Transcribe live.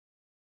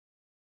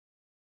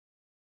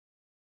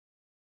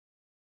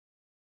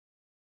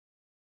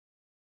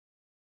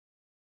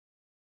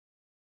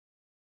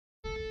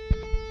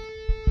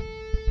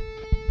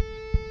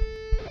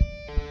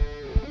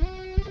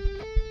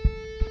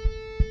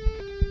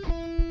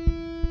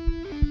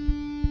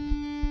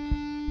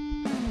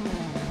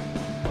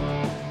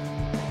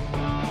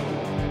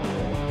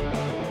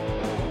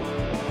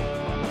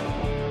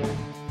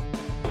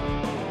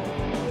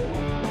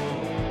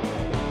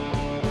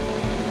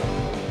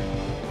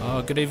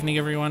Good evening,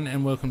 everyone,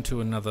 and welcome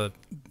to another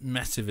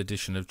massive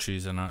edition of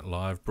Tuesday Night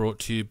Live, brought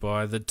to you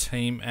by the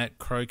team at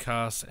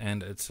CrowCast,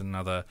 and it's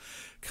another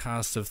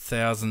cast of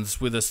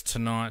thousands. With us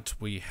tonight,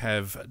 we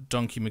have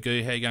Donkey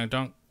Magoo. How you going,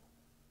 Donk?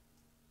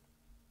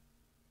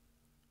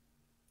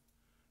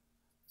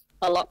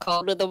 A lot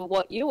colder than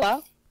what you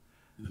are.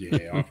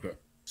 Yeah, I've got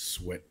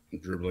sweat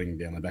dribbling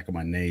down the back of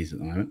my knees at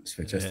the moment. It's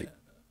fantastic.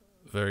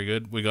 Yeah, very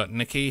good. We got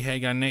Nikki. How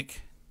you going,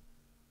 Nick?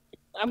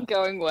 I'm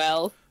going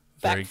well.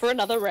 Back for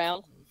another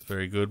round.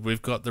 Very good.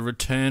 We've got the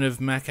return of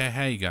Macca.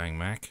 How you going,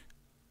 Mac?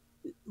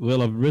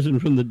 Well, I've risen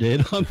from the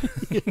dead.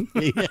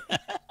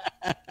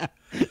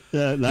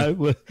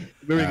 No,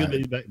 very good to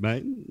be back,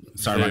 mate.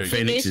 Sorry, mate.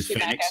 Phoenix is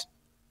Phoenix.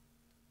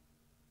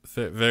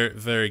 Very,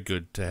 very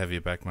good to have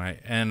you back, mate.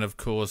 And, of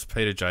course,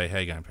 Peter J. How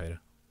you going, Peter?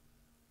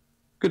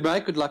 Good,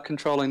 mate. Good luck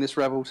controlling this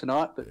rabble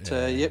tonight, but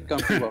yep,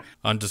 going pretty well.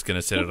 I'm just going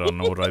to set it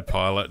on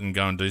autopilot and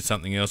go and do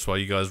something else while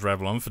you guys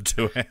rabble on for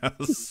 2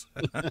 hours.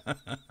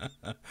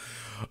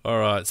 All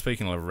right,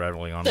 speaking of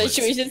rattling on... So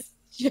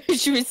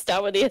should we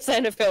start with the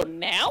SNFL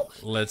now?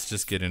 Let's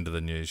just get into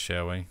the news,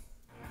 shall we?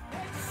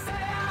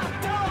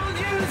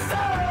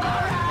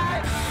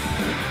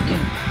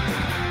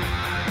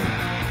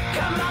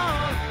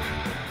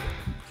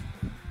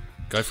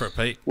 Go for it,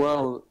 Pete.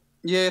 Well...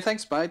 Yeah,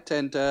 thanks, mate,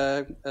 and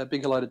a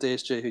big hello to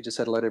DSG, who just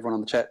said hello to everyone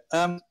on the chat.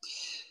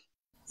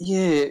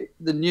 Yeah,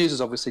 the news is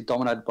obviously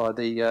dominated by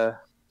the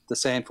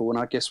SANFL, and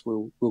I guess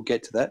we'll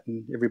get to that,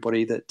 and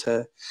everybody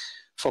that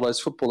follows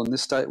football in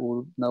this state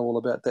will know all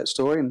about that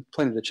story, and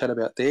plenty to chat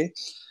about there.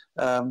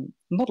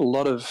 Not a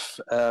lot of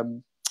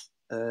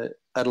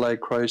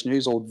Adelaide Crows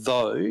news,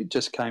 although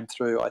just came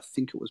through, I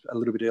think it was a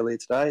little bit earlier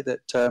today,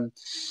 that...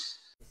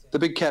 the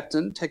big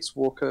captain, Tex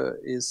Walker,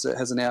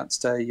 has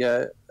announced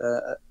an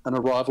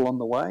arrival on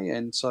the way,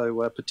 and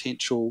so a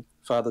potential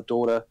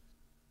father-daughter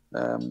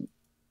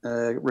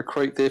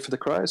recruit there for the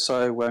Crows.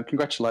 So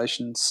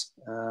congratulations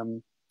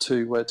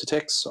to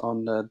Tex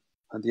on the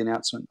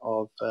announcement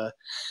of the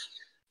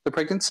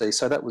pregnancy.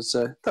 So that was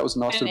a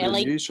nice little bit of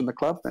news from the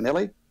club. And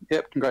Ellie,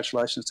 yep,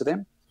 congratulations to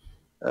them.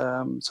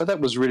 So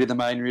that was really the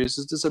main news.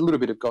 There's a little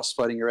bit of goss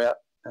floating around.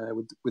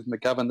 With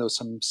McGovern, there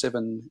were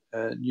 7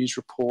 news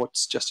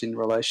reports just in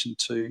relation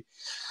to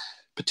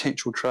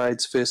potential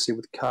trades, firstly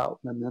with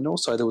Carlton, and then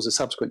also there was a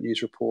subsequent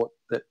news report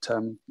that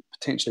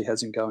potentially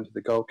has him going to the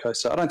Gold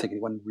Coast. So I don't think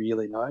anyone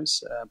really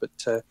knows, but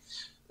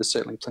there's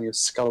certainly plenty of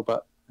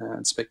scuttlebutt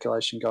and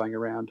speculation going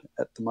around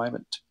at the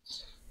moment.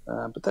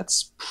 But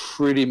that's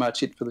pretty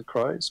much it for the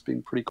Crows. It's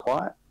been pretty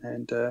quiet,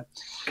 and the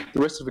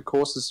rest of the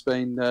course has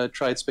been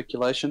trade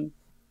speculation.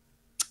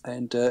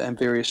 And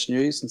various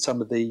news, and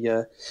some of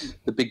the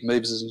big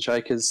movers and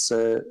shakers.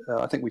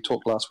 I think we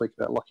talked last week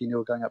about Lachie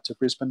Neale going up to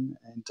Brisbane,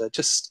 and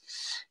just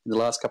in the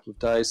last couple of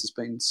days, there's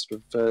been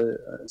sort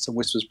of some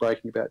whispers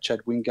breaking about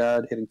Chad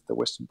Wingard heading to the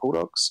Western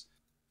Bulldogs.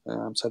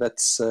 So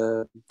that's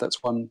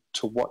one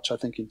to watch, I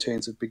think, in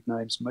terms of big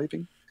names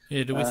moving.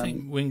 Yeah, do we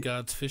think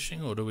Wingard's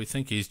fishing, or do we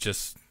think he's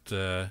just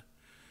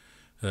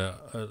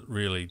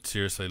really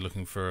seriously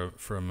looking for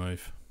a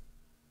move?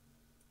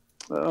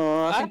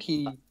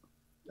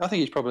 I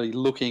think he's probably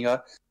looking.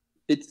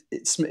 It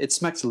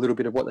smacks a little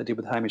bit of what they did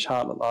with Hamish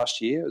Hartlett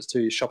last year, as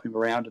to shop him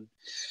around, and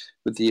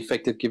with the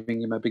effect of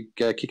giving him a big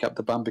kick up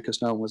the bum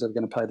because no one was ever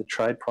going to pay the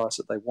trade price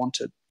that they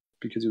wanted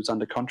because he was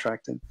under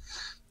contract. And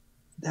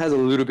it has a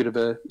little bit of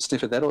a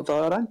sniff of that,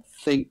 although I don't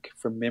think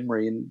from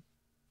memory, and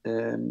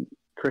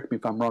correct me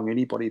if I'm wrong,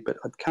 anybody, but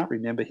I can't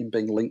remember him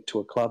being linked to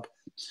a club.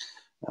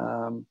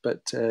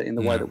 But in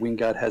the way that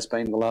Wingard has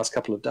been in the last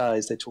couple of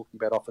days, they're talking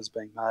about offers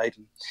being made,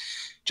 and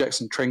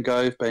Jackson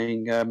Trengove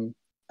being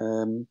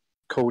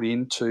called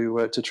in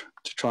to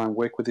try and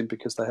work with him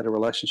because they had a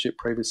relationship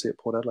previously at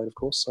Port Adelaide, of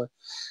course. So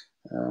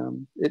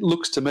it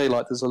looks to me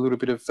like there's a little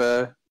bit of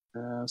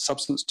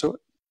substance to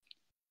it.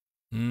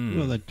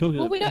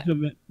 Well,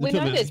 we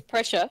know there's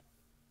pressure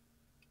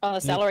on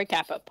the salary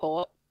cap at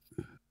Port.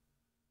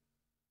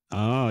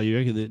 Oh, you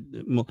reckon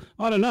that?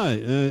 I don't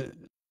know.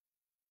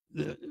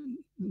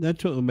 They're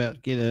talking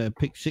about getting a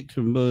pick 6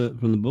 from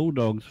the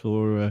Bulldogs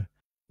for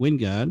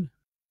Wingard.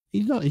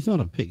 He's not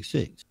a pick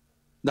 6.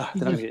 No,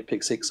 they're not going to get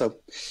pick 6. So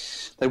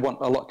they want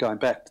a lot going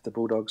back to the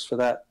Bulldogs for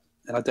that.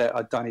 And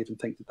I don't even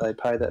think that they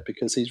pay that,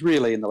 because he's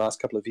really in the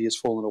last couple of years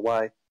fallen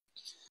away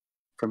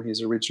from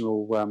his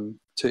original,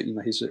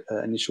 his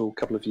initial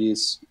couple of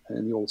years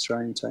in the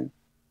All-Australian team.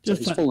 So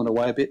he's fallen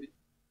away a bit.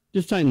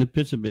 Just taking the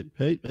piss a bit,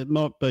 Pete. It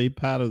might be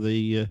part of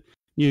the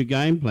new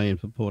game plan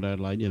for Port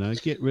Adelaide.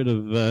 Get rid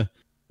of the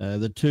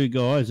 2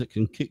 guys that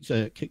can kick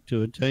to a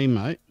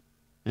teammate,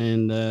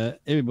 and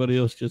everybody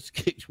else just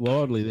kicks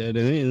wildly there, and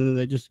then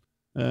they just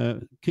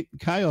kick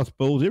chaos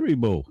balls every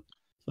ball.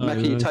 So, Mac,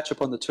 you touch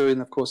upon the 2,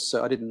 and of course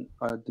I didn't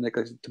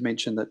neglect to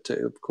mention that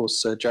of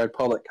course Jared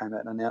Pollock came out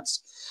and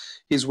announced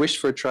his wish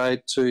for a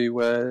trade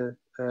to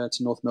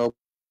North Melbourne.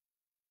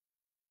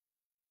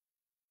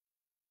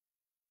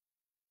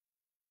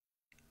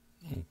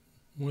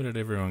 Where did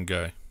everyone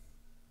go?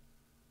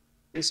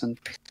 And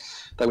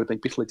they would have been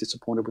bitterly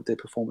disappointed with their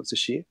performance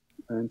this year.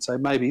 And so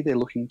maybe they're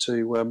looking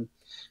to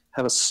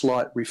have a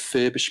slight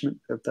refurbishment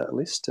of that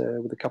list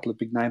with a couple of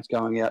big names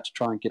going out to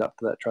try and get up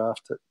to that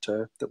draft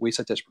that we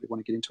so desperately want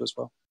to get into as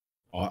well.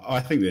 I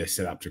think they're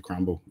set up to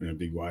crumble in a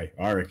big way.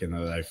 I reckon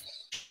that they've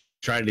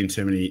traded in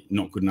too many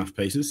not good enough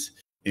pieces,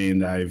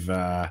 and they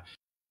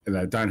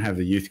don't have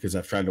the youth because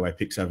they've traded away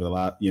picks over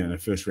the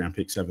first round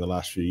picks over the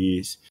last few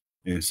years,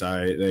 and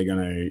so they're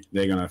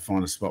gonna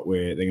find a spot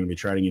where they're going to be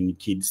trading in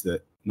kids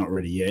that not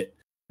ready yet,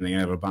 and they're going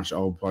to have a bunch of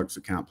old blokes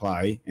that can't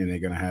play, and they're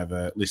going to have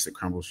a list that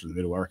crumbles through the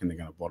middle. I reckon they're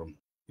going to bottom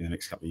in the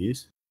next couple of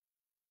years.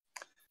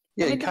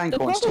 Yeah, and Kane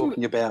Corn's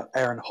talking about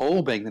Aaron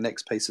Hall being the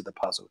next piece of the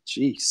puzzle.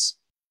 Jeez.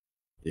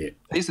 Yeah.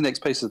 He's the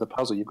next piece of the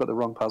puzzle. You've got the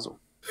wrong puzzle.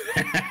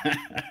 Well,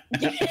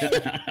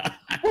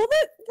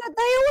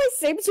 they always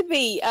seem to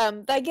be,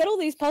 they get all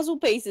these puzzle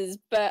pieces,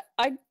 but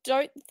I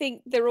don't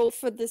think they're all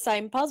for the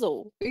same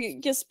puzzle.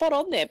 You're spot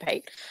on there,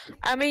 Pete.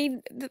 I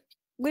mean,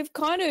 we've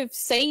kind of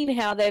seen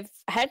how they've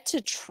had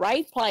to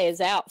trade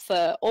players out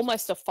for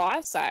almost a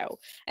fire sale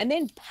and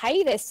then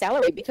pay their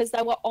salary because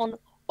they were on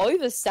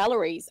over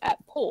salaries at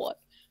Port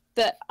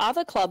that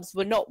other clubs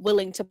were not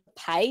willing to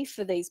pay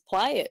for these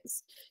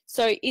players.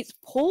 So it's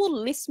poor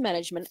list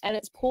management and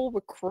it's poor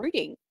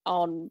recruiting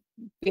on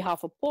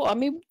behalf of Port. I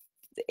mean,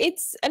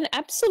 it's an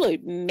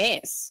absolute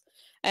mess.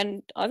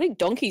 And I think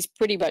Donkey's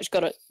pretty much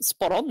got it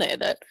spot on there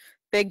that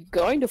they're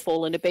going to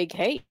fall in a big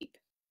heap.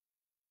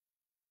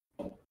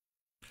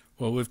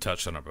 Well, we've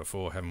touched on it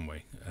before, haven't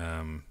we?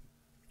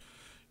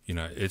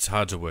 It's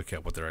hard to work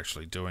out what they're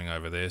actually doing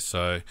over there.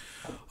 So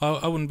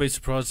I wouldn't be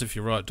surprised if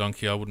you're right,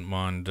 Donkey. I wouldn't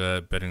mind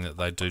betting that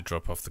they do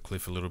drop off the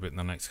cliff a little bit in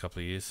the next couple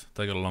of years.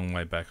 They got a long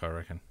way back, I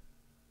reckon.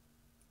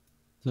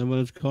 So what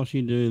does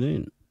Koshy do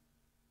then?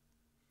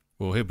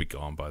 Well, he'll be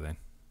gone by then.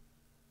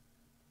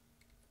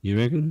 You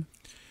reckon?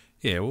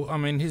 Yeah, well, I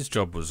mean, his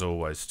job was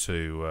always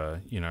to,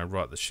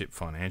 right the ship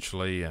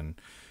financially and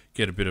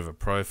get a bit of a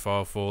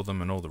profile for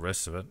them and all the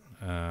rest of it.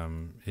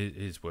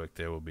 His work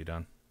there will be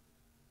done.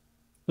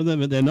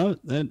 But they're not.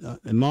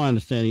 My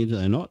understanding is that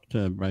they're not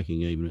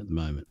breaking even at the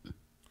moment.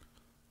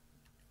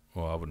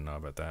 Well, I wouldn't know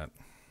about that.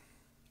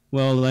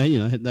 Well,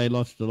 they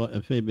lost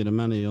a fair bit of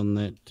money on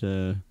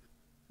that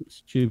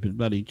stupid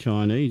bloody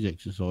Chinese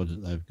exercise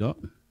that they've got.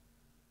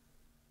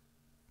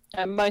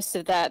 And most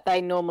of that,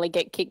 they normally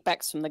get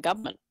kickbacks from the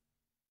government.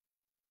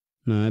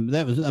 No,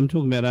 but I'm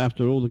talking about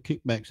after all the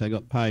kickbacks they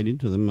got paid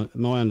into them.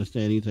 My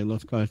understanding is they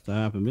lost close to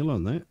 $500,000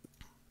 on that.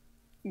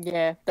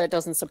 Yeah, that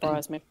doesn't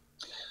surprise me.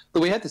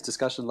 But we had this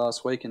discussion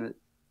last week, and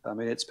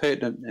it's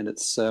pertinent, and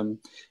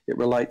it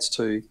relates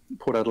to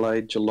Port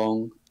Adelaide,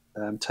 Geelong,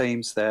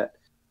 teams that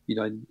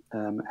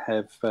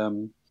have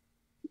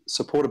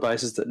supporter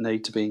bases that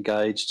need to be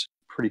engaged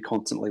pretty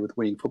constantly with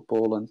winning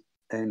football,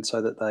 and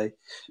so that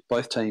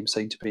both teams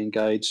seem to be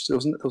engaged. There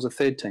was a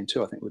third team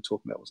too, I think we were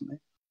talking about, wasn't there?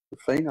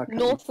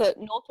 North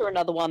are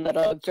another one that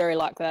are very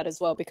like that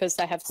as well because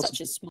they have such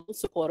a small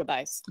supporter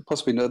base.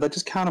 Possibly no, they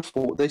just can't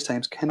afford. These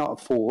teams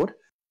cannot afford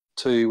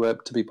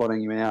to be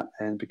bottoming out,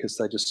 and because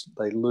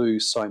they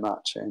lose so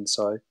much, and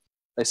so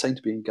they seem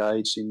to be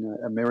engaged in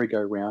a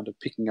merry-go-round of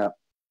picking up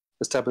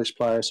established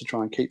players to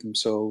try and keep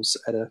themselves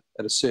at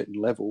a certain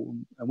level.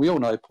 And we all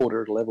know Port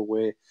are at a level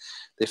where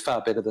they're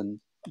far better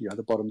than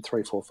the bottom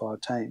 3, 4,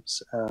 5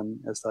 teams,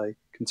 as they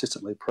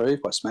consistently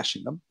prove by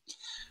smashing them.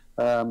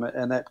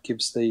 And that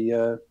gives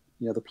the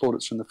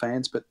plaudits from the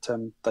fans, but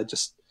they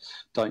just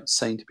don't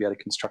seem to be able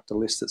to construct a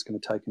list that's going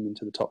to take them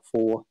into the top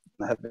 4.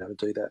 They haven't been able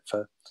to do that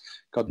for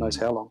God knows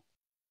how long.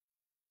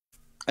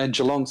 And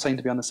Geelong seem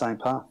to be on the same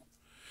path.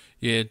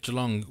 Yeah,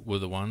 Geelong were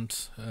the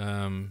ones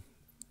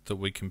that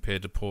we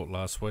compared to Port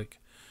last week.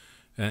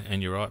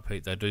 And you're right,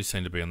 Pete, they do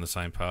seem to be on the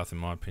same path in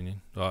my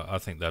opinion. I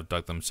think they've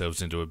dug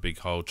themselves into a big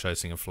hole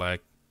chasing a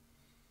flag.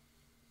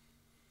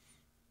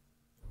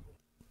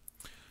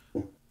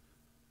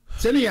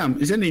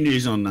 Is there any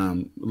news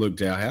on Luke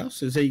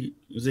Dowhouse? Is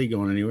he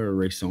going anywhere or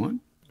re-signed?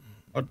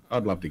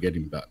 I'd love to get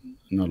him, but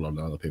not a lot of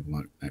other people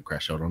won't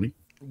crash out on him.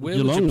 Where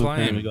Geelong would you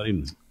play him? Got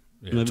him.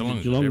 Yeah,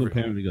 Geelong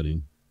apparently got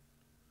him.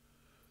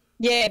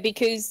 Yeah,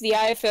 because the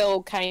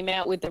AFL came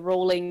out with the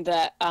ruling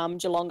that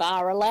Geelong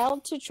are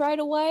allowed to trade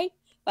away.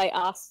 They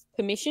asked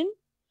permission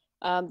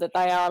that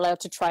they are allowed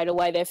to trade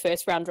away their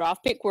first round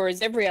draft pick,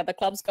 whereas every other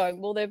club's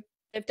going, well,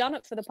 they've done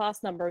it for the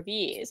past number of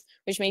years,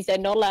 which means they're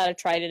not allowed to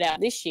trade it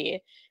out this year.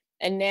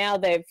 And now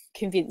they've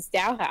convinced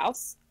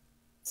Dowhouse.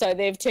 So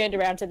they've turned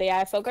around to the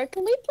AFL, go,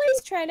 can we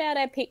please trade out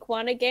our pick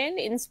 1 again,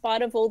 in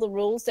spite of all the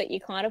rules that you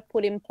kind of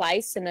put in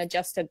place and are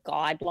just a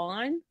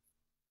guideline?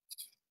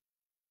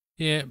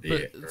 Yeah,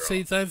 but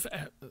see,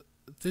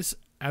 this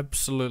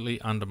absolutely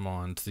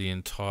undermines the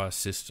entire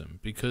system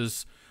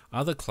because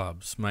other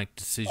clubs make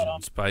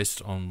decisions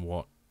based on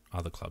what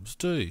other clubs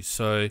do.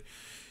 So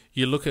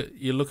you look at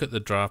the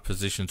draft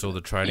positions or the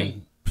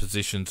trading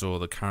positions or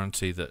the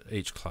currency that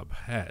each club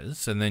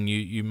has, and then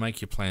you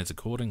make your plans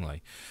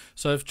accordingly.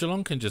 So if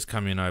Geelong can just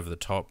come in over the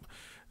top,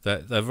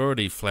 that they've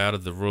already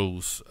flouted the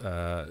rules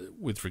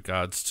with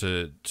regards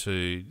to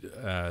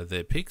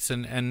their picks,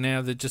 and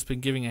now they've just been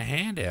giving a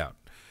handout.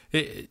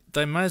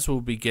 They may as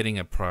well be getting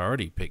a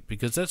priority pick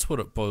because that's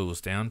what it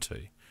boils down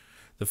to.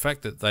 The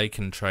fact that they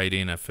can trade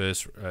in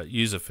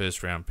use a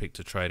first round pick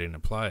to trade in a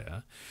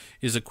player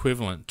is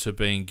equivalent to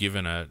being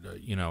given a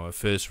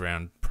first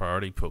round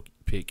priority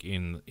pick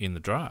in the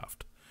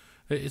draft.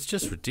 It's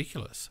just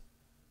ridiculous.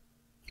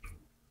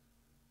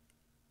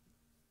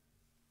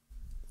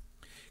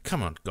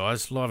 Come on,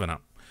 guys, liven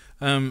up.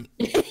 All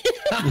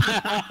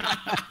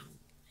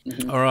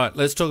right,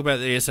 let's talk about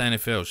the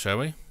SNFL, shall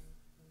we?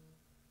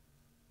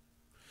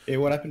 Yeah,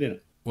 what happened in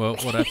it? Well,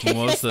 what happened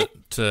was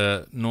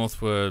that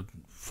North were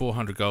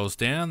 400 goals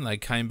down. They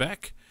came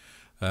back.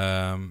 They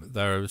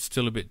were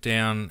still a bit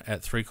down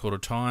at three-quarter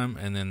time,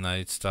 and then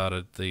they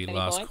started the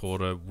last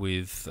quarter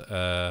with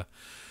an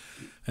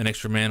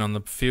extra man on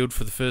the field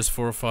for the first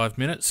 4 or 5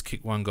 minutes,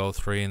 kicked 1 goal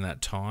 3 in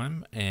that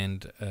time,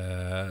 and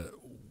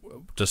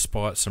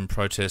despite some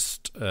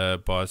protest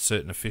by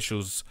certain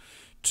officials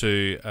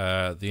to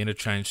the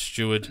interchange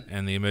steward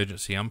and the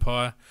emergency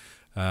umpire,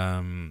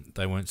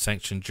 they weren't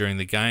sanctioned during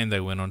the game.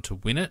 They went on to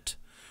win it,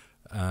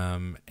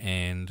 and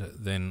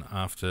then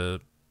after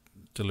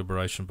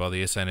deliberation by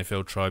the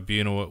SNFL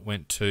tribunal, it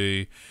went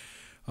to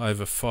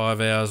over 5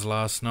 hours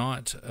last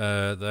night.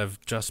 They've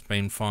just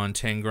been fined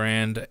 10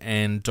 grand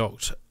and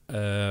docked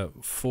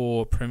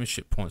 4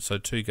 premiership points, so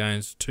 2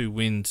 games, 2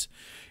 wins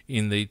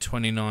in the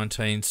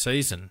 2019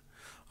 season.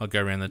 I'll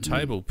go around the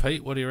table.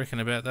 Pete, what do you reckon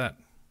about that?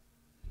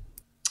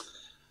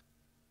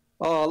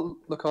 Oh,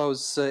 look, I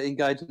was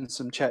engaged in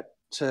some chat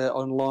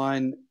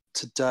online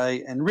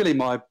today, and really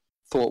my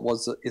thought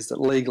is that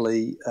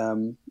legally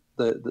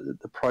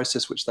the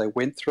process which they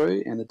went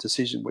through and the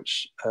decision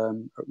which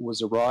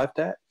was arrived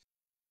at,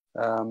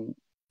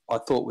 I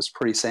thought was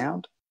pretty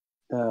sound.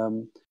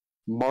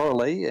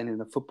 Morally and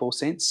in a football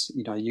sense,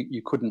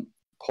 you couldn't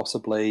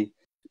possibly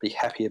be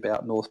happy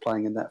about North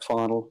playing in that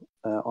final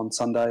on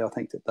Sunday. I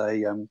think that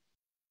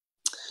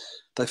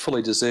they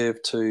fully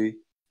deserve to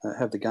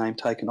have the game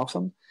taken off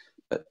them.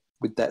 But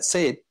with that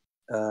said,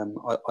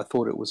 I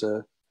thought it was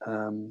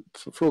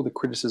for all the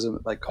criticism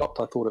that they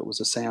copped, I thought it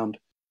was a sound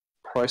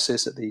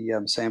process that the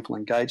SANFL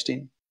engaged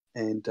in.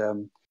 And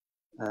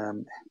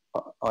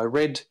I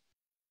read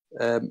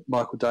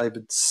Michael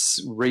David's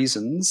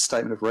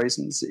statement of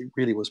reasons. It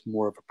really was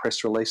more of a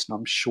press release, and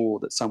I'm sure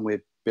that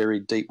somewhere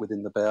buried deep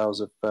within the bowels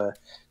of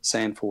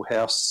SANFL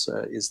House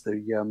is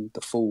the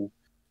full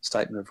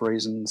statement of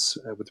reasons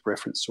with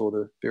reference to all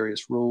the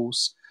various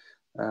rules.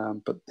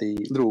 But the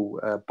little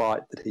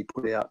bite that he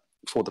put out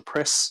for the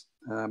press,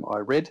 I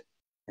read,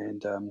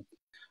 and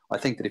I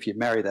think that if you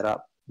marry that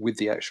up with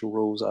the actual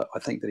rules, I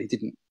think that he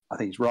didn't. I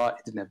think he's right.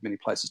 He didn't have many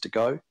places to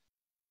go,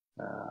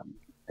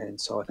 and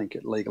so I think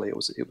legally it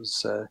was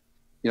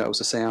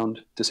a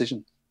sound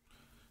decision.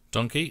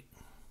 Donkey.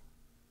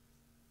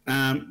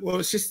 Well,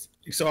 it's just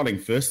exciting.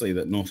 Firstly,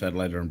 that North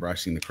Adelaide are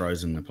embracing the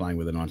Crows and they're playing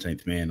with a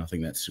 19th man. I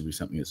think that should be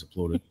something that's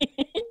applauded.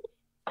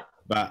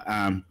 But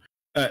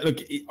look,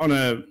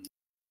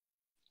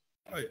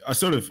 I've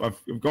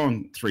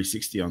gone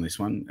 360 on this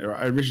one.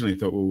 I originally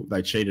thought, well,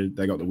 they cheated,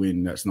 they got the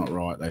win. That's not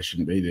right. They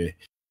shouldn't be there.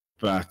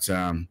 But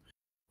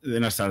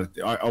then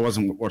I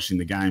wasn't watching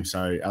the game,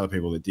 so other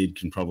people that did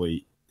can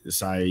probably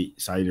say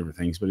different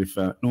things. But if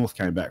North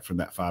came back from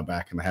that far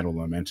back and they had all the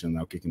momentum, and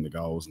they were kicking the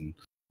goals and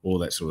all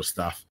that sort of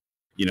stuff,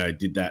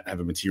 did that have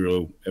a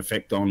material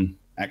effect on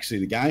actually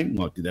the game?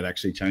 Like, did that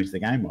actually change the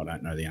game? I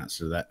don't know the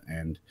answer to that,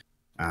 and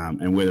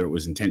whether it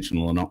was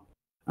intentional or not,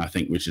 I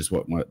think, which is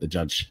what the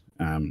judge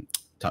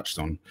touched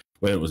on,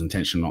 whether it was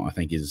intentional or not, I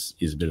think is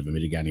a bit of a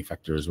mitigating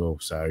factor as well.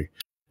 So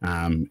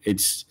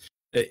it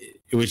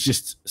was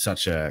just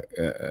such a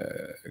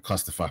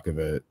clusterfuck of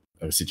a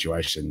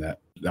situation that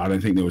I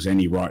don't think there was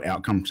any right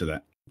outcome to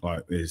that.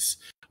 Like,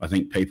 I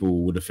think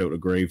people would have felt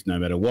aggrieved no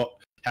matter what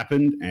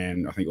happened,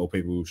 and I think all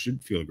people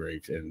should feel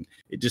aggrieved. And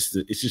it's just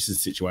a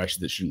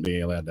situation that shouldn't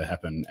be allowed to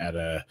happen at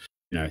a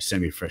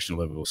semi-professional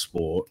level of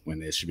sport when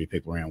there should be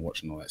people around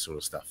watching all that sort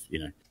of stuff.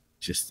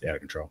 Just out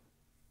of control.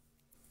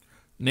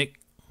 Nick,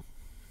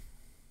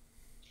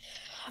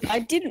 I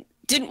didn't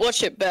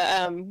watch it,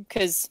 but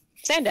because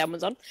Sandown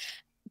was on.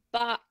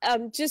 But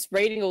just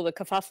reading all the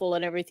kerfuffle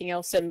and everything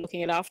else and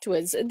looking at it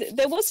afterwards,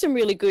 there was some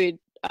really good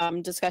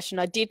discussion.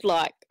 I did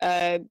like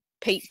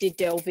Pete did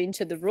delve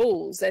into the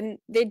rules, and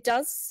there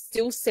does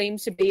still seem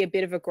to be a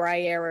bit of a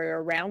grey area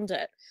around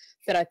it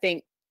that I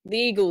think the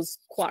Eagles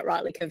quite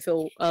rightly can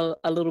feel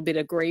a little bit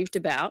aggrieved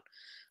about.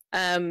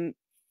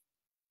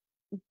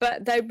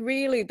 But they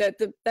really,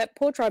 that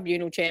poor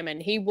tribunal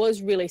chairman, he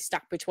was really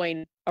stuck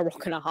between a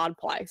rock and a hard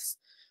place.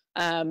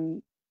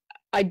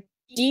 I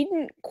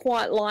didn't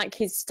quite like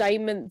his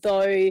statement,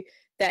 though,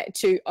 that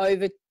to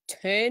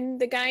overturn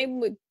the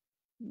game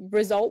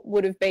result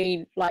would have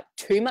been like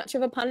too much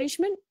of a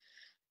punishment.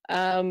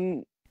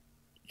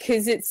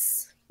 Because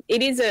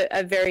it is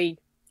a very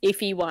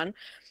iffy one.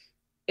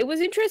 It was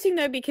interesting,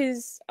 though,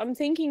 because I'm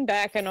thinking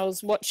back and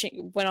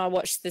when I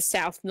watched the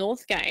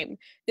South-North game,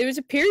 there was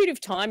a period of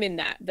time in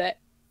that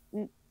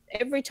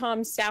every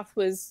time South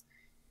was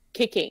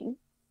kicking,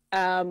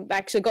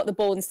 actually got the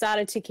ball and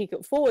started to kick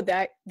it forward,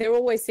 that there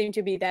always seemed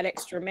to be that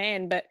extra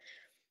man. But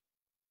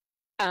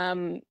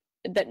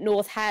that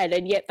North had,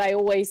 and yet they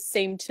always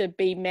seemed to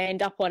be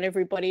manned up on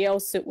everybody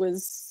else. It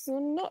was,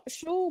 I'm not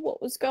sure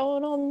what was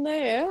going on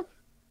there.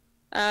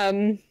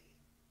 But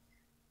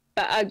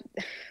I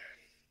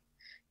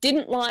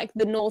didn't like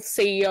the North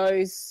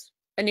CEO's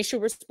initial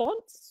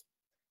response.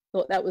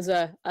 Thought that was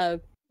a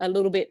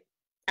little bit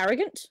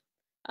arrogant,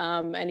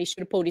 and he should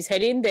have pulled his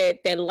head in.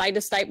 Their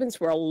later statements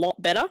were a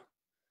lot better.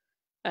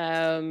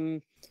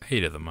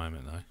 Heat of the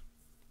moment, though.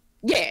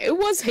 Yeah, it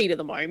was heat of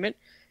the moment.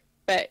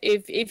 But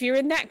if you're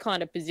in that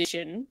kind of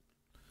position,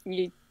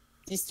 you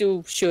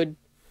still should,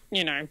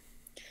 you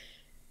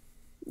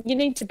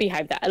need to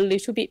behave that a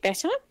little bit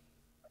better.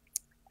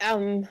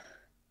 There's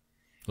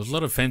a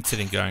lot of fence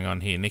sitting going on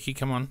here. Nikki,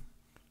 come on.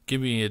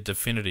 Give me a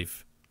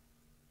definitive.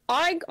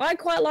 I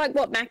quite like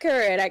what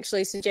Macca had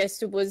actually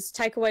suggested was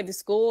take away the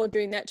score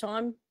during that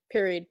time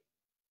period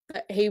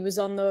that he was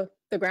on the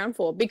ground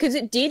for, because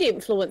it did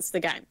influence the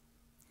game.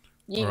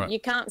 You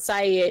can't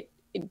say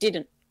it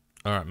didn't.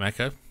 All right,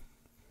 Macca.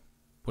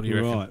 What do you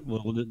reckon? Right.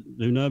 Well,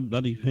 there's no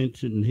bloody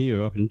fence in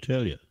here, I can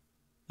tell you.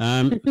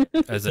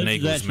 As an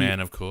Eagles man,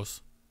 of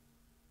course.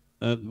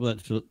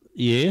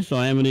 Yes,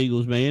 I am an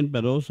Eagles man,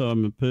 but also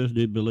I'm a person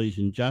who believes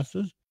in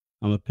justice.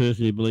 I'm a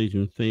person who believes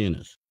in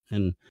fairness.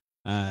 And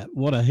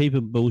what a heap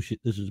of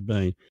bullshit this has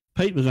been.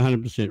 Pete was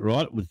 100%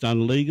 right. It was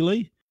done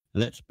legally,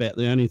 and that's about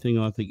the only thing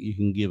I think you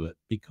can give it,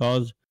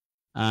 because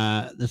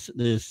this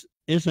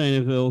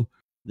SANFL,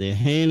 their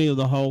handling of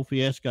the whole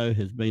fiasco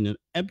has been an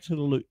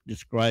absolute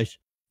disgrace,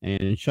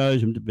 and it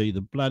shows them to be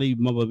the bloody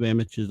mob of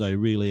amateurs they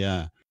really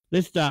are.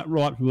 Let's start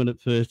right from when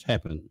it first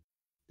happened.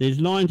 There's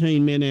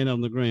 19 men out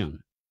on the ground.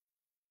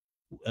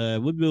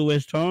 Woodville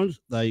West Torrens,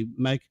 they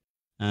make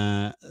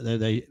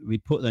they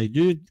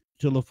do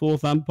tell the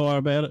fourth umpire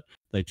about it.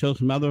 They tell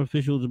some other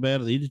officials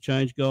about it. The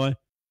interchange guy,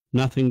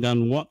 nothing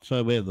done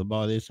whatsoever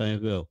by the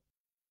SANFL.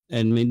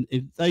 And I mean,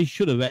 if they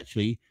should have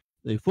actually,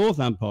 the fourth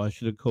umpire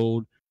should have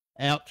called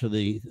out to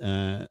his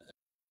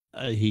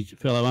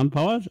fellow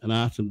umpires and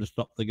asked them to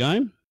stop the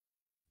game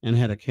and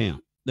had a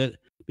count.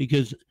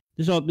 Because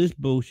this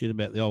bullshit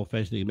about the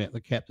old-fashioned thing about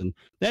the captain,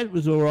 that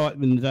was all right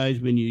in the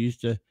days when you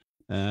used to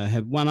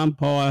have one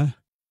umpire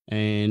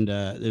and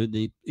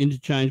the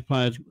interchange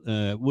players,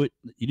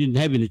 you didn't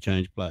have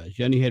interchange players.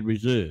 You only had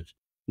reserves.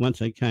 Once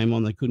they came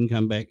on, they couldn't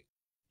come back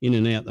in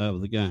and out over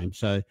the game.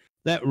 So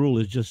that rule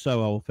is just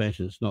so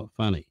old-fashioned, it's not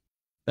funny.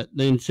 But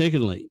then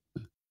secondly,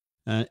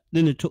 then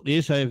it took the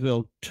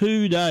SAFL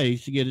 2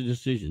 days to get a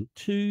decision.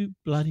 2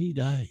 bloody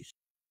days.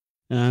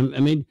 I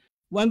mean,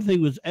 one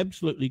thing was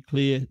absolutely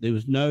clear. There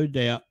was no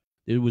doubt.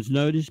 There was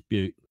no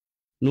dispute.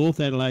 North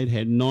Adelaide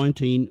had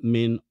 19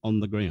 men on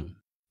the ground.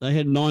 They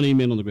had 19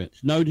 men on the ground.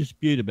 There's no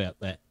dispute about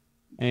that.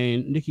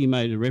 And Nikki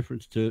made a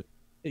reference to,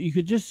 you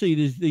could just see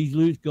these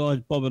loose guys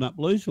bobbing up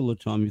loose all the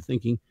time. You're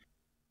thinking,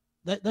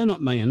 they're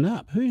not manning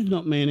up. Who's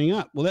not manning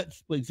up? Well,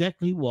 that's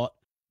exactly what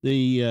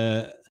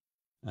the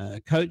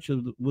coach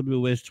of the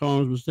Woodville West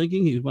Torrens was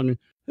thinking. He was wondering,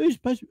 who's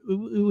supposed to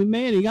we're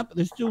manning up, but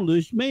there's still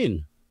loose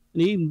men.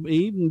 And he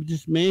even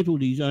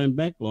dismantled his own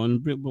back line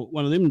and brought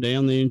one of them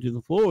down there into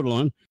the forward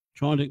line,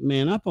 trying to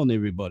man up on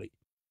everybody.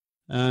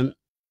 The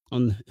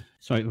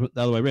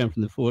other way around,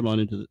 from the forward line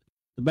into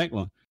the back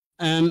line.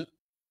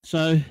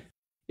 So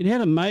it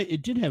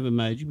did have a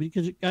major,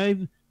 because it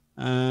gave,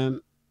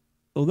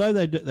 although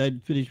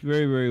they'd finished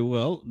very, very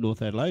well,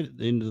 North Adelaide, at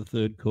the end of the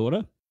third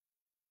quarter,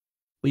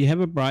 well, you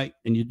have a break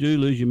and you do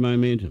lose your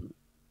momentum.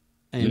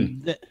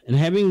 And and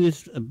having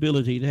this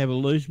ability to have a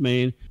loose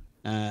man,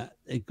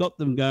 it got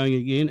them going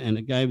again, and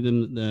it gave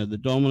them the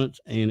dominance,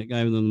 and it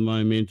gave them the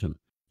momentum.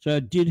 So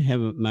it did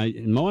have,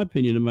 in my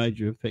opinion, a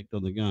major effect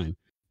on the game.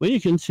 When you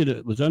consider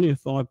it was only a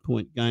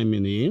 5-point game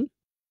in the end,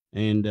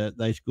 and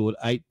they scored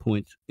 8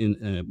 points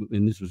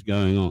when this was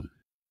going on.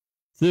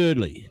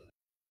 Thirdly,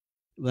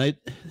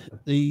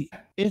 the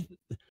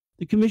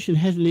commission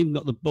hasn't even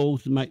got the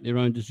balls to make their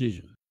own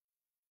decision.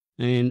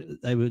 And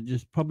they were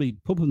just probably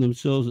pooping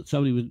themselves that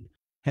somebody would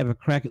have a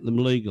crack at them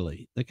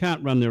legally. They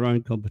can't run their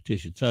own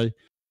competition. So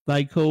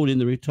they called in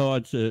the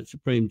retired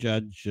Supreme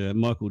Judge,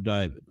 Michael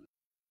David.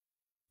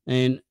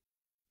 And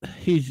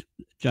his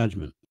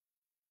judgment,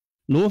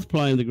 North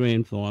playing the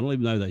grand final,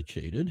 even though they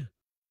cheated,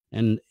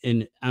 and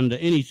under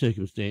any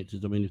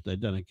circumstances, I mean, if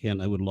they'd done a count,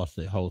 they would have lost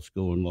their whole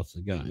score and lost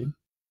the game.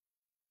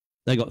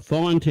 They got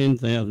fined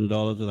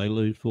 $10,000 and they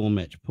lose 4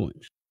 match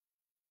points.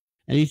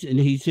 And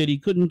he said he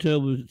couldn't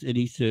tell with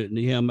any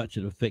certainty how much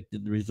it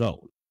affected the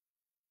result.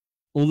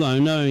 Although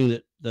knowing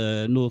that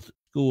the North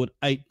scored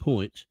 8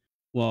 points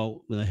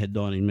while they had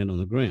 19 men on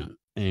the ground.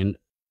 And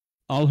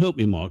I'll help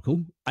you,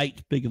 Michael,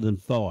 8's bigger than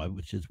 5,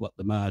 which is what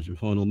the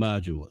final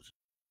margin was.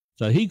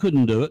 So he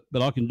couldn't do it,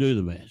 but I can do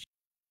the maths.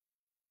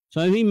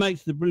 So he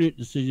makes the brilliant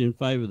decision in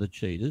favour of the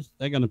cheaters.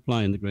 They're going to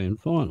play in the grand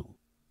final.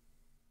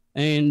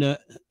 And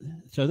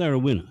so they're a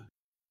winner,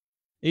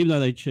 even though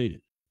they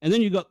cheated. And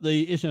then you've got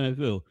the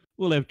SNAFL.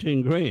 We'll have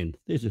 10 grand.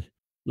 There's a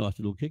nice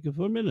little kicker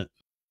for a minute.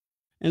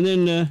 And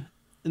then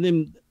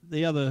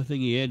the other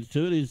thing he adds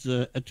to it is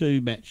a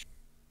 2-match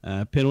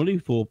penalty,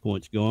 4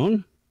 points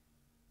gone.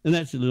 And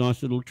that's a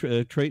nice little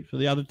treat for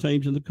the other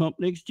teams in the comp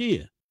next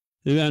year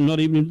who are not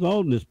even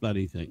involved in this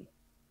bloody thing.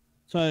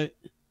 So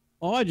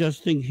I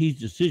just think his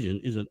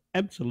decision is an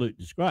absolute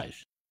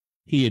disgrace.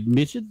 He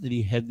admitted that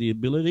he had the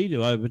ability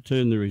to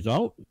overturn the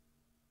result.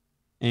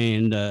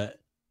 And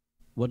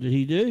what did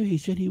he do? He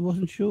said he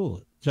wasn't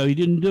sure. So he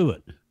didn't do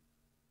it.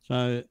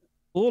 So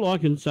all I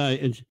can say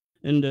is,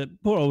 and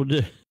poor old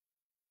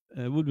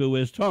Woodville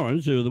West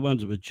Torrens, who are the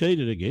ones that were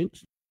cheated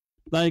against,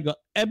 they got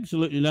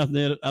absolutely nothing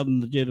out of it other than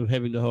the debt of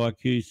having to hire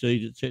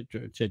QCs,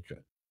 etc., etc.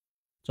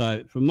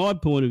 So from my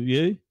point of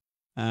view,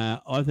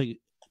 I think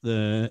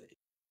the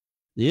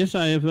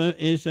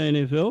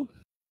SANFL,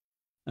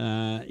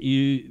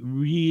 you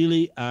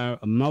really are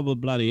a mob of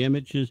bloody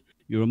amateurs.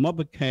 You're a mob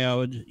of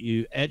cowards.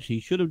 You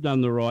actually should have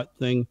done the right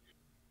thing.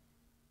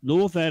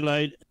 North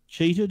Adelaide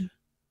cheated,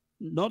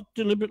 not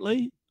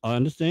deliberately. I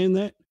understand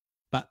that,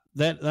 but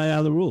that they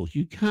are the rules.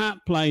 You can't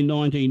play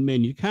 19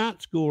 men. You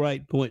can't score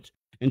 8 points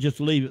and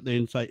just leave it there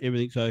and say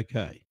everything's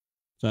okay.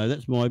 So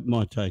that's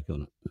my take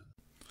on it.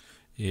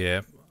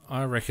 Yeah,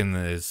 I reckon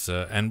there's,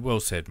 and well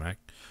said, Mac,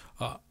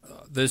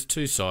 there's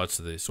two sides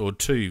to this, or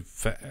two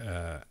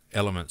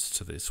elements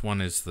to this.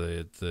 One is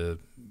the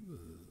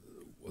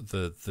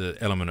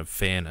element of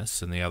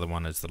fairness, and the other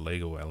one is the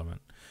legal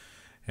element.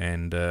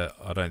 And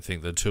I don't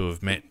think the two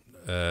have met.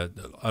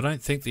 I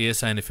don't think the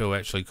SANFL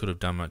actually could have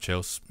done much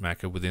else,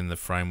 Macca, within the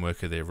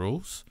framework of their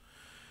rules.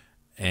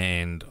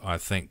 And I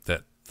think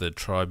that the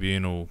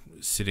tribunal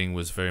sitting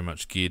was very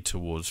much geared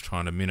towards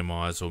trying to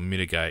minimise or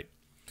mitigate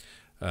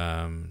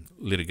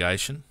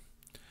litigation,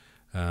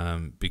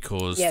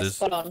 because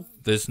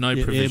there's no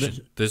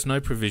provision. There's no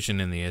provision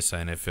in the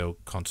SANFL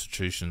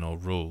constitution or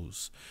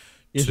rules.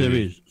 Yes, there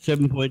is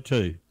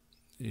 7.2.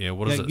 Yeah,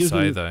 what does it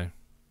say though?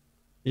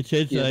 It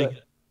says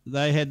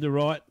they had the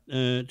right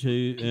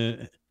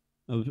to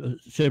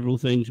several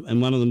things,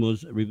 and one of them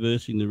was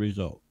reversing the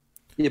result.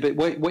 Yeah, but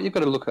what you've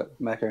got to look at,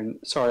 Macca, and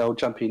sorry, I'll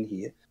jump in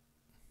here,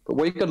 but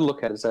what you've got to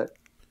look at is that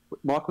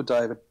Michael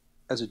David,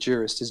 as a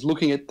jurist, is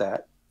looking at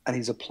that and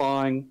he's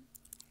applying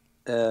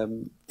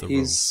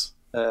he's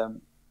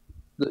looking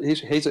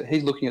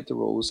at the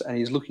rules, and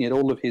he's looking at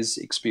all of his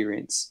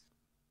experience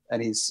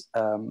and his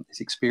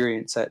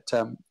experience at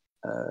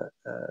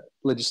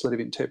legislative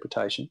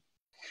interpretation.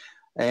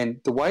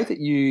 And the way that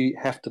you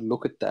have to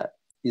look at that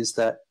is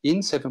that in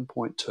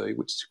 7.2,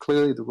 which is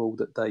clearly the rule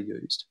that they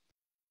used,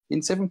 in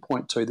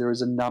 7.2 there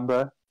is a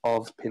number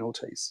of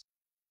penalties.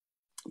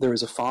 There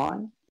is a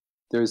fine,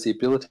 there is the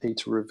ability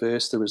to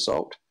reverse the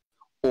result,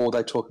 or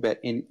they talk about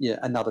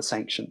another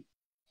sanction.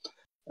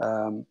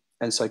 And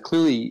so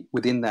clearly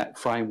within that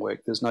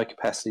framework there's no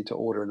capacity to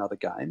order another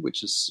game,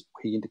 which is,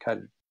 he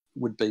indicated,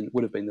 would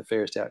have been the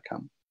fairest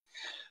outcome.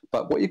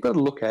 But what you've got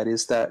to look at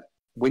is that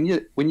when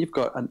you've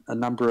got a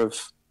number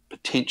of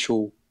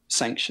potential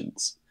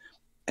sanctions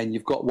and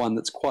you've got one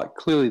that's quite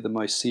clearly the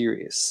most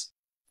serious,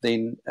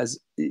 then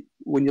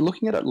when you're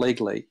looking at it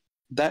legally,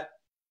 that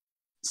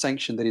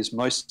sanction that is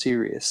most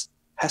serious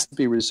has to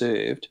be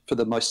reserved for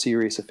the most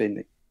serious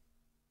offending.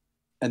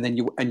 And then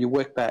you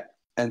work back.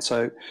 And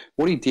so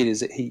what he did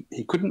is that he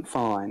couldn't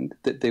find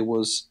that there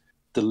was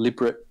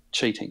deliberate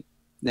cheating.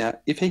 Now,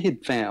 if he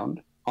had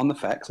found on the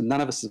facts, and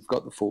none of us have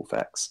got the full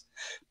facts,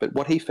 but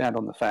what he found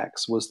on the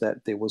facts was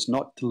that there was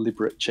not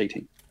deliberate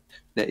cheating.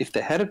 Now, if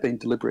there had been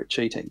deliberate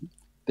cheating,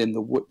 then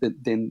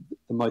the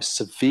most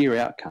severe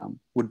outcome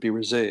would be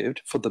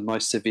reserved for the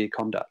most severe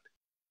conduct.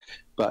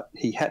 But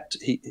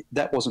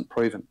that wasn't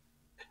proven.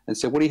 And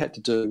so what he had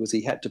to do was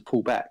he had to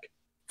pull back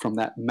from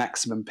that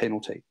maximum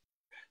penalty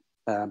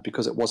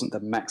because it wasn't the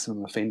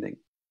maximum offending.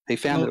 He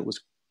found that it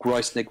was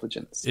gross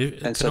negligence.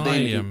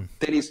 Then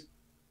he's...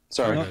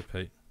 Sorry. Go,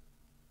 Pete.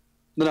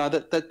 No,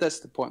 that's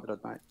the point that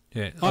I'd made.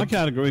 Yeah, I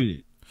can't agree with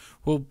you.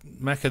 Well,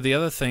 Macca, the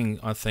other thing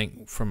I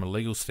think from a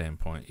legal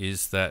standpoint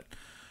is that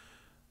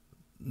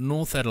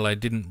North Adelaide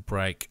didn't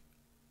break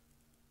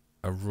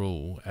a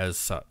rule as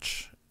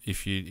such.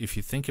 If you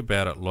think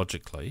about it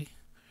logically,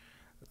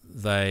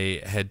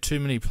 they had too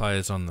many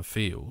players on the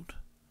field,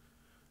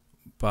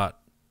 but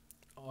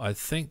I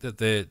think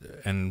that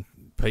and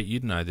Pete,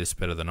 you'd know this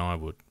better than I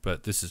would,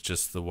 but this is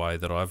just the way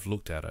that I've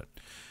looked at it.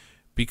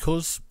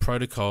 Because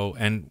protocol,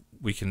 and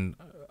we can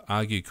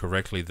argue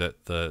correctly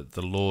that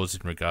the laws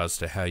in regards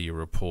to how you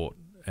report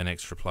an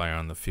extra player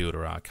on the field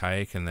are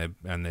archaic, and they're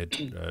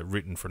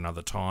written for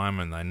another time,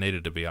 and they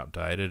needed to be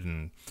updated.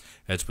 And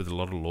as with a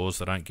lot of laws,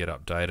 they don't get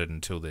updated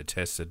until they're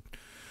tested.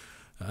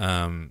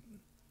 But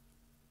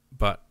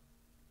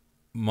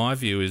my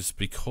view is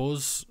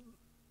because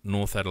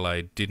North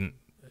Adelaide didn't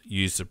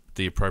use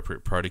the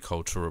appropriate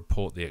protocol to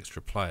report the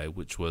extra player,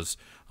 which was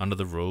under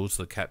the rules,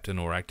 the captain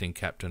or acting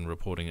captain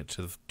reporting it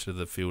to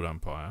the field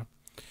umpire,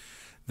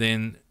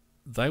 then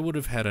they would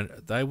have had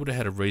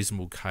a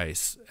reasonable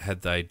case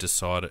had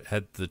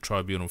the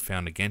tribunal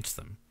found against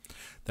them.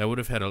 They would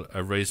have had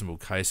a reasonable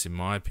case, in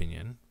my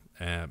opinion.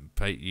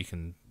 Pete, you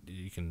can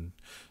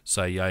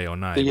say yay or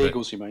nay. The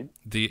Eagles, you mean?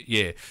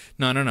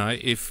 No.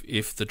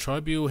 If the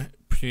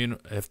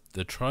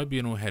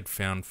tribunal had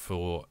found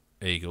for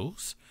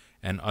Eagles,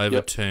 and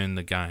overturn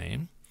the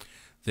game,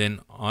 then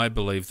I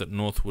believe that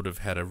North would have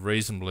had a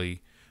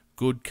reasonably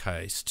good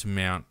case to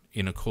mount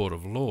in a court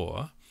of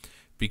law,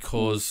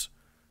 because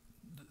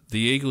the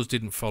Eagles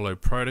didn't follow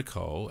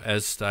protocol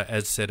as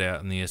set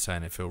out in the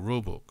SANFL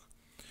rulebook.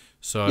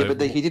 So yeah,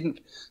 but he didn't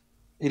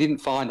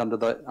find under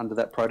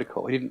that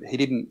protocol. He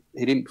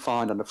didn't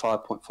find under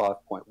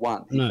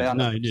 5.5.1. He found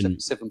he under didn't.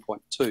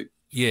 7.2.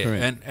 Yeah,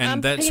 Correct.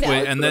 and that's Peter,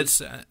 where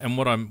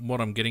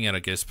what I'm getting at, I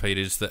guess, Pete,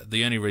 is that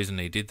the only reason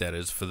he did that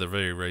is for the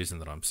very reason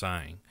that I'm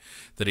saying,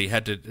 that he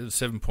had to.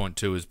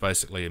 7.2 is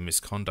basically a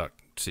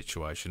misconduct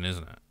situation,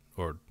 isn't it?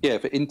 Or yeah,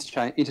 for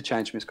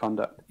interchange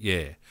misconduct.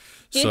 Yeah.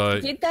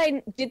 Did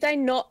they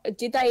ignore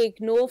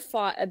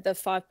the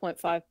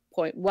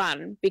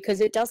 5.5.1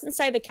 because it doesn't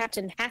say the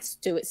captain has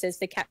to, it says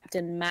the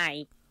captain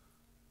may.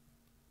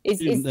 They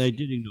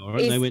did ignore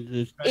it. They went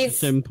to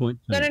 7.2.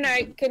 No,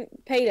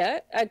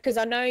 Peter, because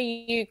I know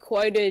you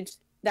quoted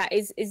that.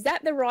 Is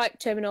that the right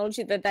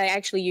terminology that they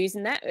actually use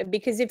in that?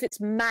 Because if it's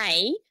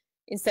may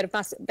instead of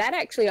must, that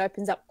actually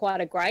opens up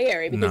quite a grey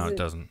area. No, it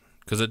doesn't.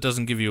 Because it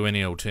doesn't give you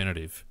any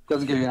alternative.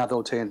 Doesn't give you other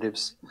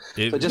alternatives.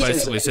 It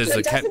basically says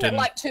the captain.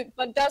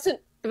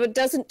 But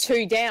doesn't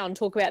 2 down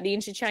talk about the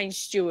interchange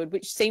steward,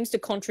 which seems to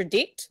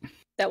contradict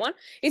that one?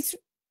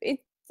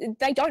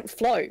 They don't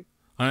flow.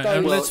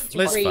 Let's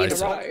face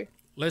it.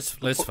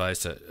 Let's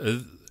face it.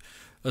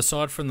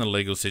 Aside from the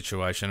legal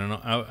situation,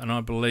 and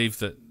I believe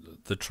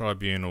that the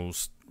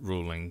tribunal's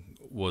ruling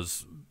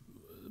was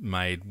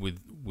made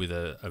with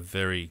a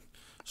very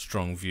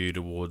strong view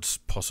towards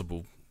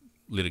possible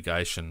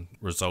litigation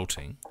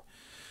resulting.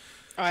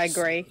 I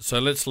agree. So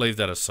let's leave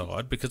that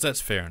aside, because that's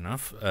fair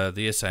enough. The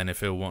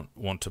SANFL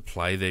want to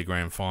play their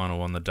grand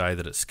final on the day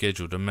that it's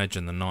scheduled.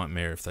 Imagine the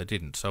nightmare if they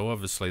didn't. So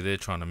obviously they're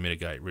trying to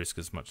mitigate risk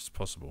as much as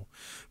possible.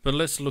 But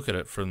let's look at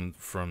it from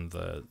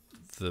the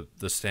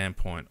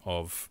standpoint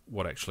of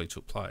what actually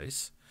took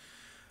place.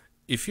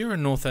 If you're a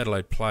North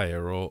Adelaide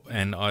player,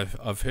 and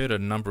I've heard a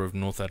number of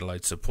North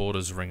Adelaide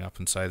supporters ring up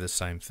and say the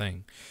same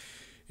thing.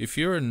 If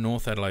you're a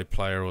North Adelaide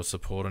player or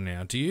supporter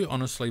now, do you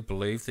honestly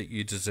believe that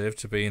you deserve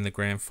to be in the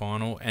grand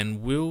final,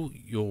 and will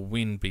your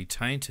win be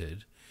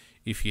tainted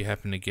if you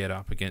happen to get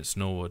up against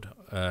Norwood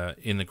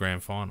in the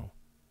grand final?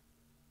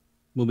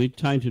 Will be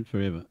tainted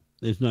forever.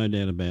 There's no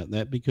doubt about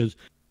that, because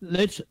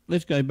let's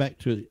go back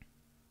to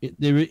it.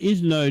 There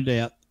is no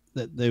doubt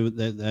that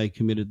they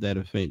committed that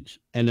offence,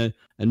 and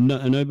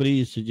nobody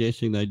is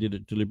suggesting they did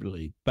it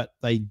deliberately, but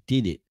they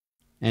did it.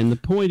 And the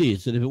point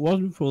is that if it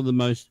wasn't for the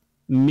most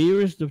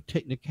merest of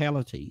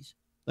technicalities,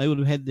 they would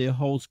have had their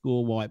whole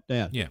score wiped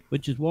out. Yeah.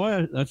 Which is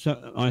why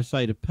I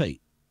say to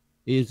Pete,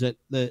 is that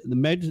the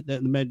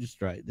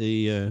magistrate,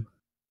 the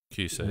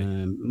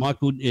QC,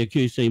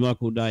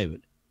 Michael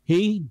David,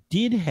 he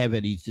did have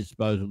at his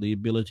disposal the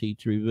ability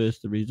to reverse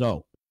the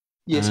result.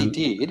 Yes, he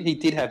did. He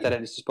did have that at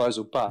his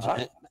disposal, but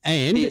what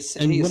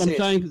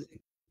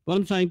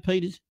I'm saying,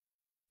 Pete, is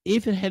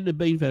if it hadn't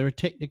been for a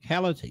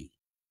technicality,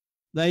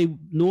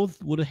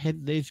 North would have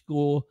had their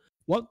score.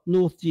 What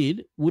North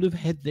did would have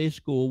had their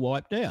score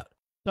wiped out.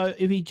 So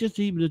if he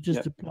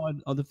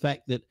applied on the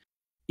fact that,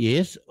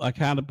 yes, I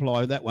can't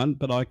apply that one,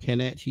 but I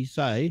can actually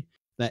say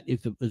that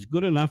if it was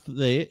good enough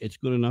there, it's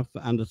good enough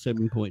for under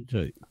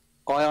 7.2.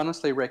 I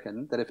honestly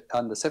reckon that if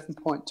under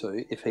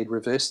 7.2, if he'd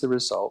reversed the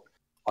result,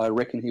 I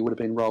reckon he would have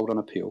been rolled on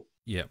appeal.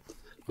 Yeah,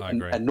 I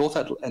agree. And North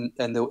and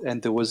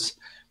there was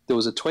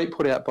a tweet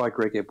put out by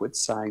Greg Edwards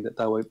saying that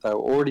they were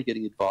already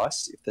getting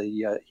advice if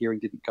the hearing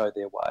didn't go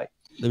their way.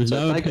 There was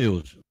no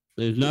appeals.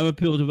 There's no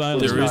appeals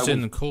available. There is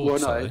in the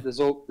court. Well, no, there's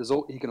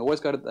all. He can always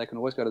go to. They can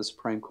always go to the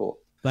Supreme Court.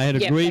 They had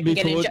agreed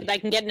before. They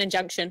can get an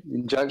injunction.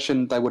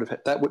 Injunction. They would have.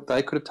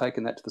 They could have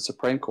taken that to the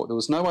Supreme Court. There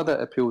was no other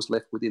appeals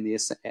left within the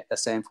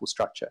SANFL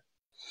structure,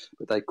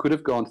 but they could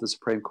have gone to the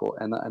Supreme Court,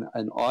 and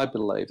I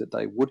believe that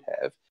they would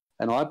have,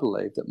 and I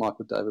believe that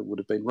Michael David would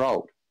have been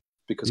rolled,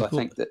 because I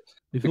think that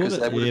before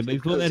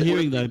that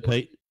hearing, though,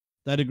 Pete,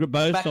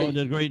 both sides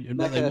agreed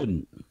that they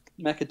wouldn't.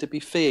 Macca, to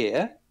be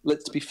fair,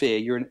 let's be fair.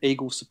 You're an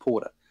Eagles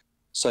supporter.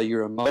 So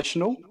you're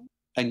emotional,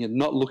 and you're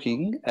not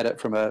looking at it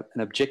from an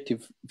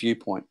objective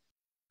viewpoint.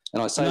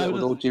 And I say that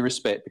with all due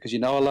respect, because you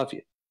know I love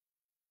you.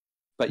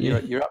 But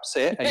you're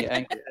upset and you're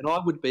angry, and I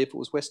would be if it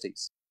was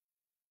Westies.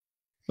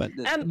 But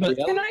the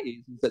reality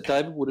is that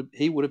David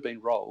would have been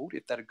rolled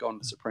if that had gone to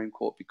the Supreme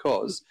Court,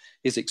 because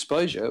his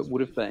exposure would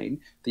have been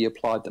he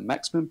applied the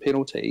maximum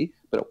penalty,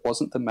 but it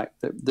wasn't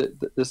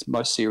the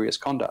most serious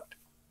conduct.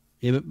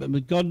 Yeah,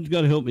 but God's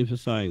got to help me for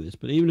saying this.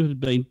 But even if it had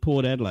been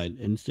Port Adelaide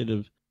instead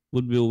of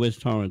Woodville,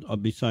 West Torrens,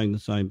 I'd be saying the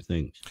same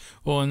things.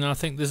 Well, and I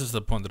think this is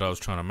the point that I was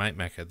trying to make,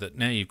 Macca, that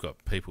now you've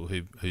got people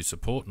who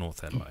support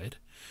North Adelaide,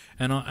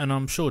 and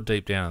I'm sure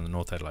deep down the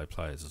North Adelaide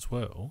players as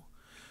well,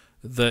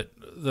 that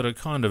are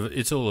kind of,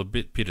 it's all a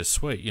bit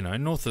bittersweet. You know,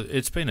 North,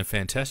 it's been a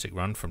fantastic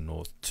run from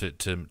North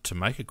to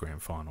make a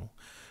grand final,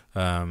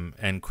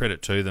 and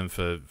credit to them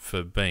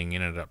for being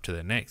in it up to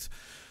their necks.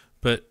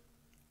 But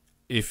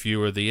if you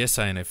were the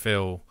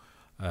SANFL,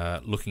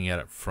 looking at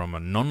it from a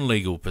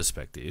non-legal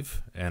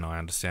perspective, and I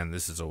understand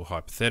this is all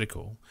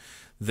hypothetical,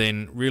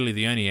 then really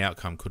the only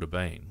outcome could have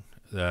been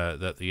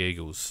that the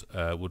Eagles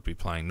would be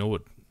playing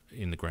Nord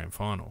in the grand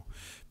final,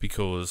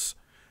 because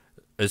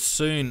as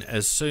soon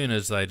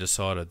as they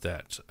decided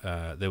that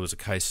there was a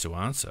case to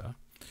answer,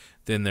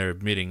 then they're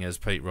admitting, as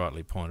Pete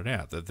rightly pointed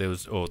out, that there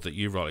was, or that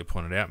you rightly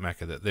pointed out,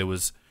 Macca, that there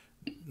was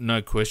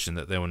no question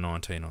that there were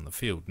 19 on the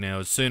field. Now,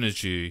 as soon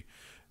as you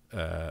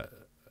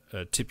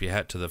tip your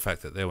hat to the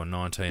fact that there were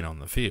 19 on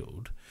the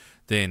field,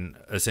 then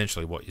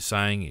essentially what you're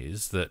saying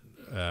is that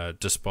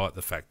despite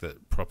the fact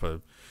that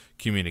proper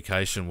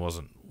communication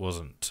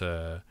wasn't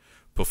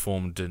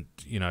performed,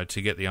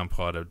 to get the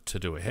umpire to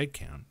do a head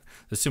count,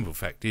 the simple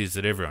fact is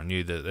that everyone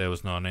knew that there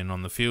was 19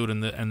 on the field,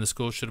 and the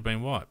score should have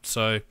been wiped.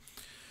 So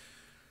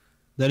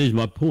that is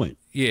my point.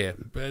 Yeah,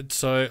 but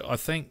so I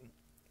think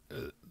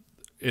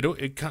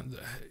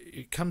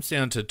it comes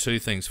down to two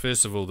things.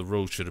 First of all, the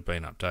rules should have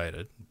been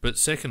updated, but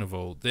second of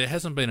all, there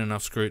hasn't been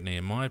enough scrutiny,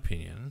 in my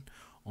opinion,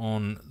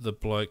 on the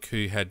bloke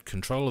who had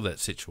control of that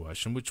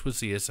situation, which was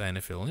the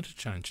SANFL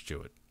interchange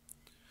steward.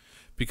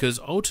 Because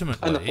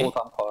ultimately, and the fourth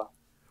umpire.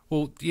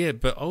 Well, yeah,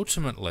 but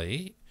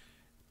ultimately,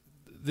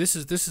 this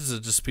is a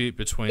dispute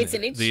between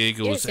the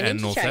Eagles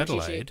and North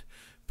Adelaide.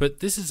 But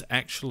this is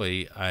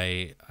actually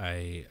a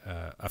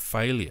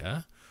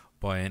failure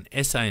by an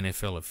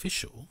SANFL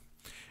official,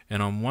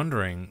 and I'm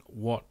wondering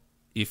what,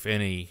 if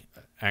any,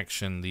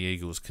 action the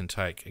Eagles can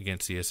take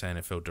against the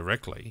SANFL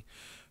directly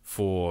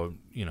for,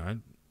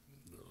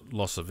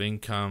 loss of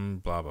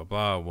income, blah, blah,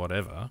 blah,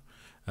 whatever,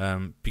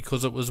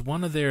 because it was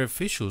one of their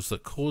officials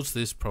that caused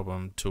this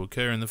problem to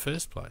occur in the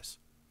first place.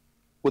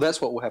 Well,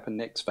 that's what will happen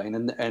next, Vane,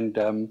 and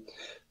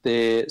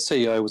their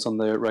CEO was on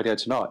the radio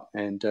tonight,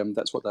 and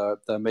that's what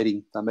they're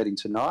meeting. They're meeting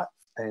tonight,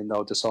 and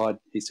they'll decide,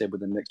 he said,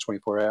 within the next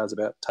 24 hours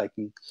about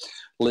taking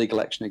legal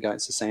action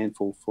against the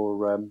SANFL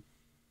for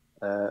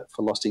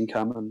lost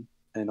income.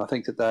 And I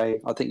think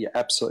you're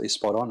absolutely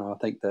spot on. I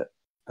think that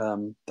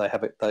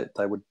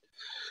they would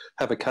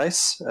have a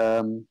case.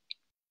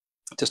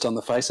 Just on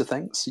the face of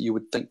things, you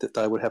would think that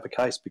they would have a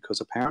case, because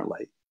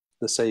apparently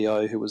the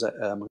CEO, who was at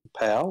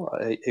Powell,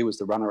 he was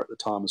the runner at the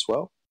time as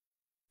well,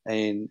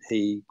 and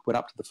he went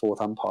up to the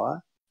fourth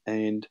umpire,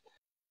 and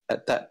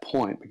at that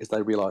point, because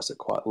they realised it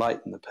quite late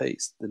in the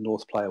piece, the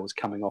North player was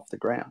coming off the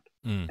ground.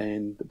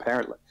 And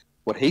apparently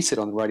what he said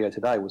on the radio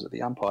today was that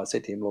the umpire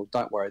said to him, well,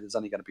 don't worry, there's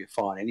only going to be a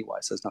fine anyway,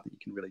 so there's nothing you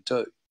can really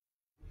do.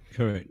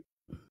 Correct.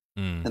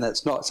 And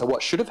that's not. So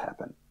what should have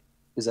happened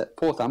is that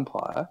fourth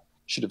umpire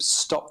should have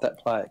stopped that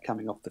player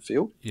coming off the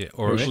field. Yeah,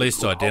 or at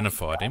least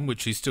identified him,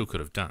 which he still could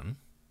have done.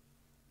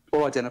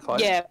 Or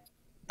identified him.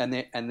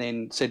 And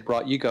then said,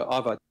 right, you go,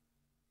 I've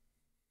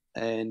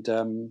and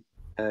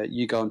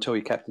you go and tell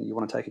your captain you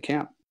want to take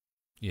account.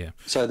 Yeah.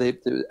 So they're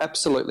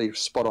absolutely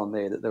spot on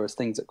there, that there was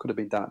things that could have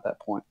been done at that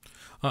point.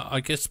 I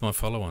guess my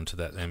follow-on to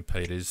that then,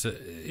 Pete, is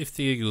if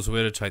the Eagles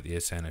were to take the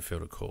SNFL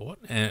to court,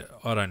 and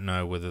I don't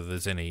know whether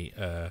there's any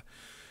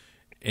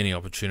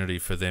opportunity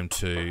for them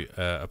to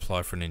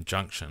apply for an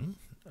injunction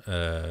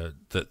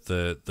that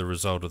the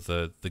result of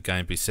the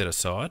game be set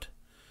aside.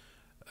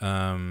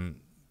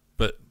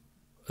 But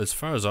as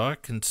far as I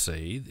can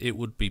see, it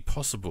would be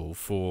possible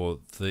for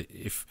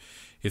if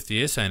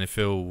the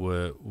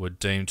SANFL were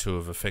deemed to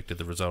have affected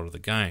the result of the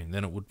game,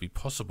 then it would be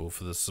possible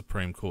for the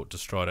Supreme Court to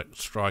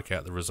strike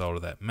out the result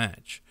of that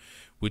match,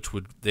 which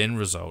would then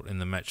result in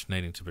the match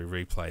needing to be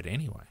replayed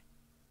anyway.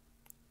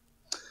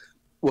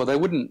 Well, they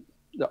wouldn't.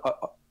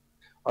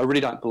 I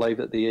really don't believe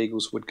that the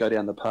Eagles would go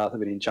down the path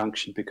of an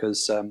injunction,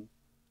 because, all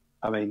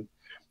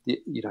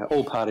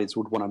parties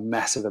would want a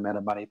massive amount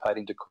of money paid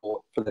into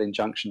court for that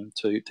injunction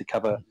to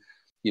cover,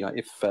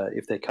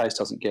 if their case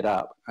doesn't get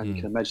up. And you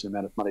can imagine the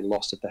amount of money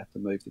lost if they have to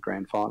move the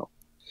grand final.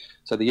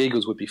 So the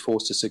Eagles would be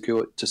forced to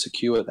secure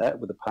that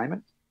with a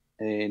payment,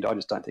 and I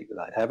just don't think that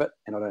they'd have it,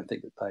 and I don't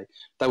think that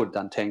they would have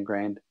done 10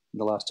 grand in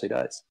the last 2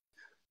 days.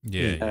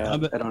 Yeah.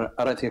 And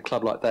I don't think a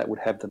club like that would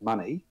have the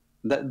money.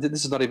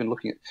 This is not even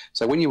looking at.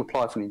 So when you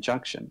apply for an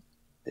injunction,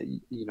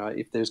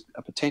 if there's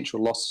a potential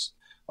loss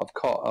of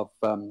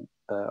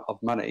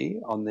money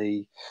on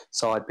the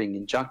side being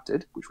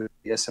injuncted, which would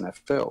be the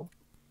SNFL,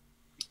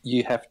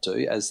 you have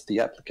to, as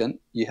the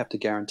applicant, you have to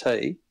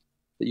guarantee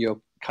that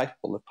you're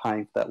capable of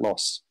paying for that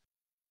loss.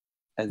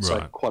 And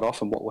so quite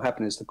often what will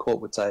happen is the court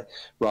would say,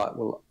 right,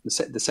 well, the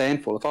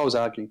SANFL, if I was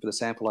arguing for the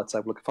SANFL, I'd say,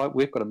 well, look,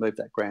 we've got to move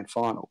that grand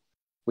final,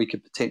 we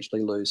could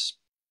potentially lose,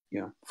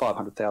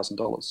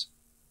 $500,000.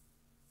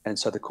 And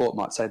so the court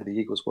might say to the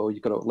Eagles, well,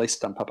 you've got to at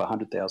least dump up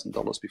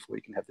 $100,000 before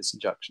you can have this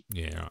injunction.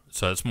 Yeah,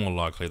 so it's more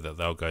likely that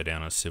they'll go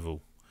down a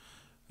civil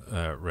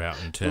route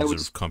in terms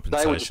of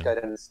compensation. They would just go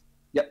down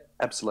yep,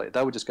 absolutely.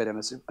 They would just go down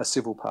a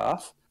civil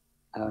path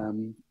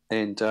and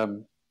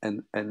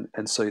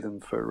sue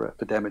them for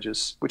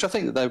damages, which I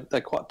think that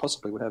they quite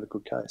possibly would have a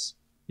good case.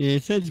 Yeah,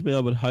 essentially I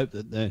would hope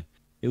that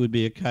it would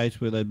be a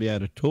case where they'd be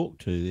able to talk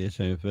to the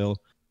SANFL,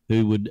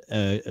 who would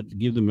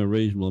give them a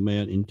reasonable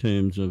amount in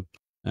terms of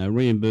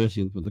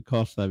reimbursing for the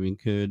costs they've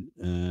incurred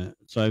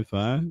so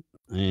far,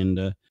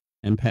 and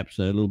perhaps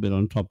a little bit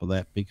on top of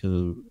that because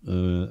of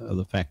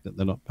the fact that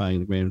they're not paying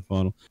the grand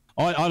final.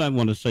 I don't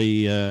want to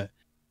see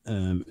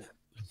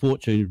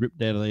fortunes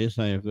ripped out of the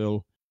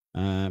SAFL.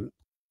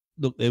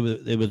 Look, there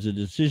was a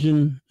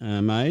decision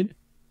made.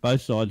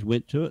 Both sides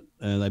went to it.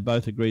 They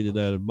both agreed that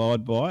they'd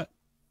abide by it.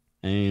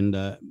 And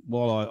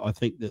while I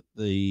think that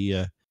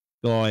the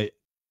guy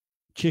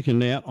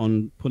chickened out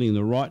on putting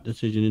the right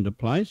decision into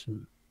place,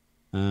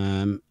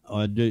 I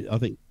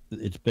think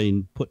it's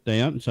been put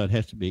down, so it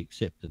has to be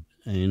accepted.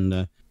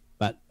 And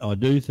but I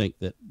do think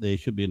that there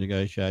should be a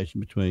negotiation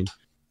between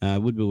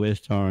Woodville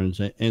West Torrens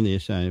and the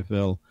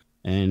SANFL,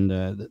 and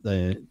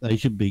that they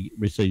should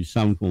receive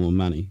some form of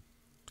money.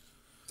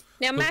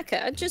 Now,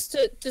 Macca, just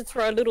to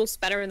throw a little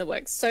spanner in the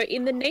works. So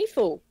in the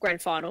SNAFL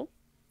Grand Final,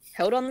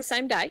 held on the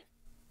same day,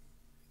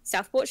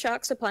 Southport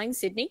Sharks are playing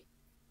Sydney.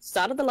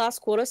 Start of the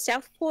last quarter,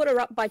 Southport are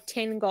up by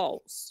 10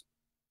 goals.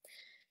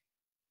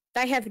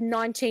 They have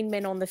 19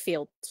 men on the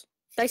field.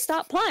 They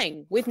start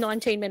playing with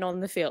 19 men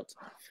on the field.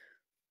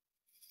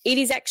 It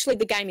is actually,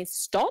 the game is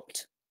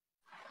stopped.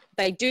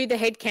 They do the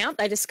head count.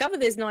 They discover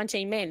there's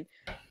 19 men.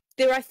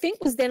 There, I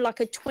think, was then like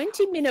a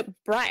 20-minute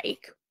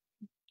break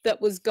that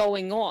was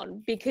going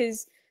on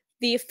because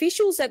the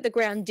officials at the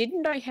ground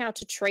didn't know how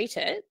to treat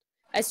it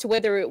as to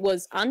whether it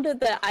was under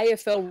the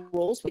AFL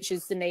rules, which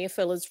is the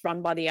NEAFL is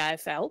run by the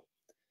AFL,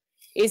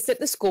 is that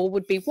the score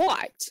would be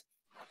wiped,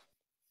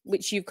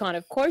 which you've kind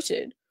of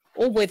quoted,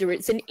 or whether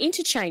it's an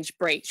interchange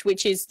breach,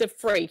 which is the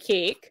free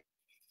kick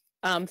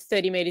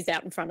 30 metres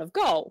out in front of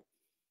goal,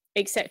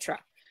 etc.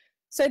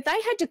 So they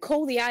had to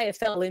call the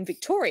AFL in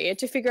Victoria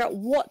to figure out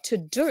what to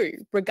do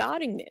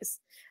regarding this.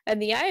 And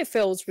the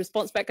AFL's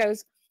response back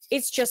goes,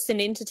 it's just an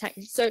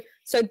interchange. So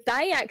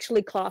they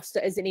actually classed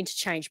it as an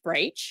interchange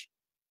breach.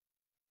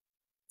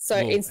 So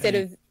instead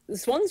of the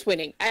Swans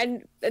winning,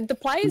 and the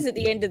players at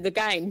the end of the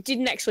game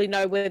didn't actually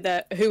know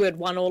who had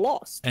won or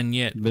lost. And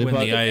yet, when the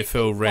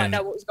AFL ran,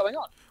 know what was going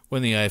on.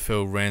 When the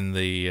AFL ran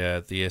the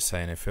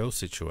SANFL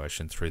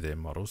situation through their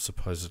model,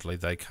 supposedly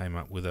they came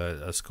up with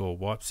a score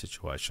wipe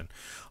situation.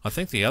 I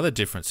think the other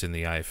difference in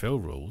the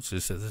AFL rules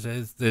is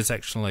that there's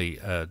actually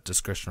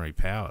discretionary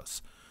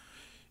powers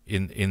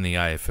in the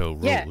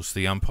AFL rules.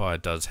 Yeah. The umpire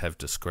does have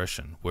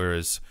discretion,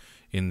 whereas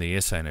in the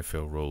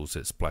SANFL rules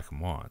it's black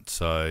and white.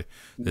 So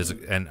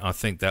and I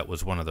think that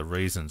was one of the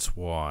reasons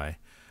why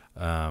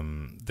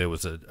there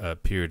was a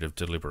period of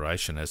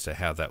deliberation as to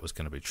how that was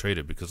going to be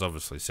treated, because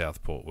obviously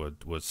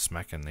Southport was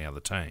smacking the other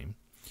team.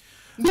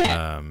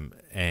 Yeah.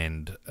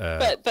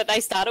 But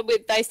they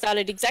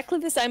started exactly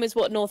the same as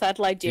what North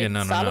Adelaide did.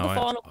 Yeah, started the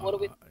final quarter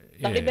with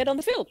nothing bet on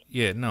the field.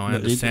 Yeah, no, I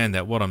understand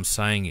that. What I'm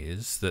saying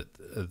is that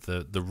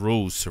the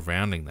rules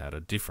surrounding that are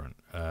different,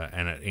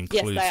 and it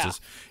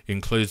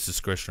includes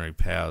discretionary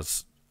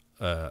powers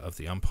of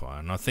the umpire.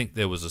 And I think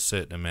there was a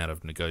certain amount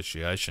of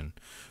negotiation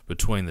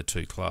between the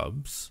two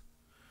clubs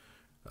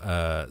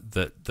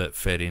that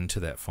fed into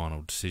that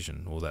final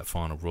decision or that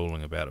final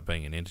ruling about it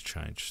being an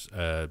interchange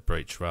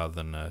breach rather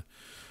than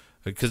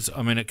because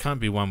I mean it can't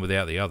be one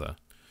without the other.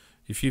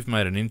 If you've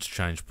made an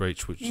interchange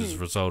breach which has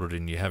resulted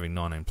in you having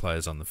 19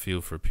 players on the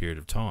field for a period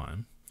of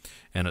time,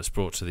 and it's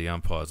brought to the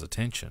umpire's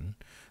attention,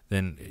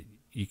 then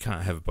you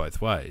can't have it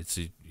both ways.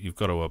 You've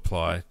got to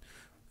apply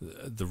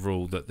the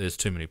rule that there's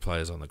too many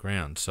players on the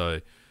ground.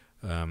 So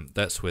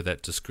that's where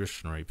that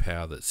discretionary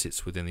power that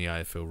sits within the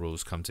AFL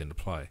rules comes into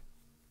play.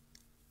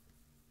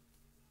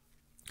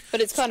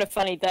 But it's kind of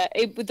funny that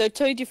they're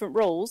two different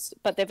rules,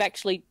 but they've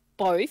actually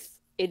both,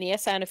 in the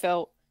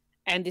SANFL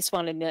and this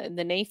one in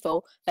the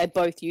NEAFL, they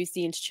both use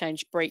the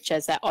interchange breach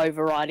as that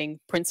overriding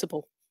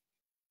principle.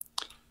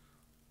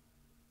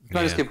 Can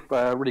I just give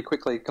really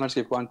quickly? Can I just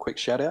give one quick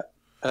shout out?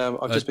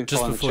 I've just been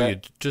following the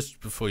chat. Just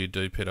before you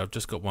do, Peter, I've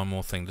just got one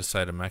more thing to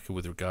say to Macca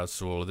with regards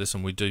to all of this,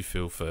 and we do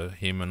feel for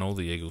him and all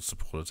the Eagles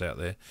supporters out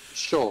there.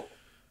 Sure.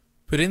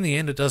 But in the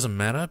end, it doesn't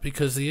matter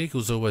because the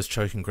Eagles always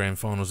choke in grand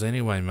finals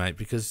anyway, mate.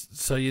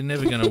 So you're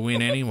never going to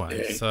win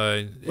anyway. Yeah.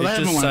 So well,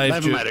 it just they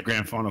haven't made a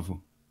grand final for.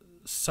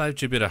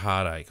 Saved you a bit of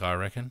heartache, I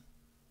reckon.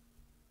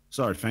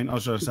 Sorry, Finn. I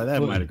was going to say they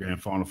haven't made a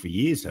grand final for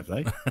years, have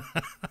they?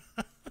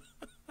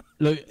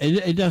 Look,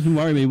 it doesn't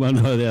worry me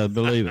one way or the other.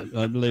 Believe it.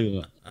 I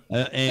believe it.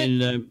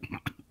 And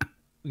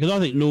because I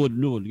think Nord are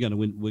going to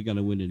win. We're going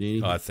to win it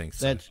anyway. I think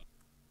so.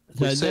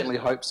 We certainly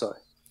hope so.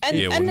 And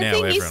the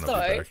thing is,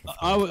 though,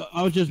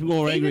 I was just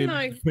more angry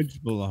at the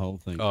principle of the whole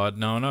thing. Oh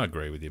no, and I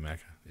agree with you, Macca.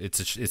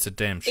 It's a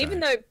damn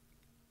shame.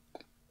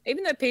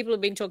 Even though people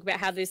have been talking about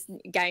how this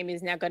game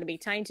is now going to be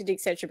tainted,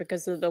 etc.,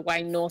 because of the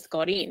way North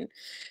got in,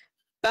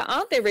 but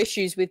aren't there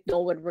issues with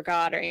Norwood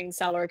regarding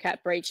salary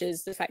cap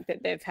breaches, the fact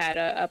that they've had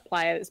a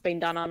player that's been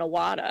done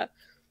underwater?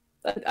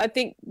 I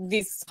think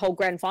this whole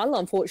grand final,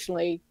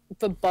 unfortunately,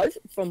 from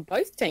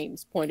both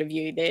teams' point of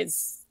view,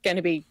 there's going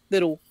to be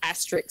little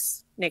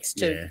asterisks next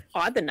to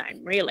either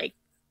name, really.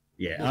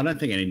 Yeah, I don't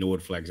think any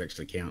Norwood flags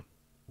actually count.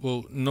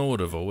 Well,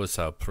 Norwood have always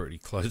held pretty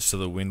close to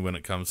the win when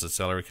it comes to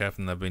salary cap,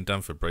 and they've been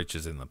done for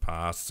breaches in the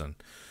past. And,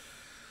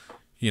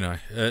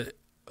 the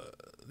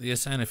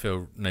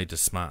SNFL need to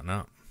smarten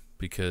up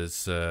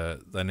because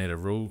they need a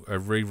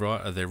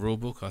rewrite of their rule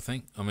book, I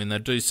think. I mean, they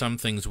do some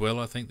things well,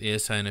 I think, the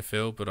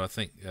SNFL, but I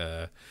think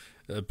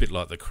a bit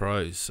like the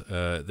Crows.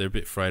 They're a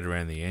bit frayed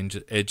around the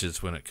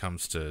edges when it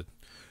comes to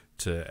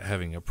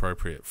having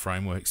appropriate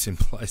frameworks in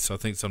place. I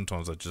think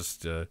sometimes I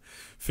just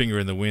finger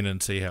in the wind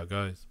and see how it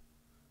goes.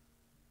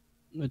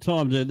 The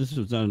times that this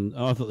was done,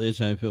 I thought the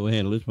SANFL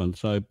handled this one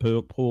so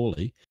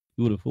poorly.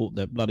 You would have thought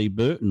that bloody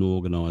Burton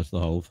organised the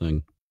whole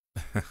thing.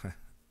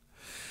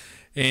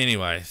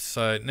 Anyway,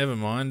 so never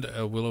mind.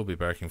 We'll all be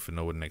barracking for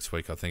Norwood next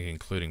week, I think,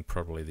 including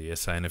probably the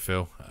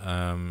SANFL.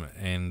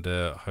 And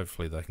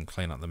hopefully they can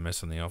clean up the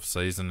mess in the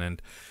off-season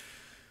and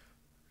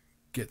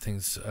get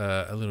things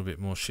a little bit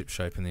more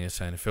ship-shape in the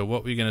SANFL.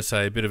 What were you going to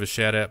say? A bit of a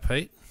shout-out,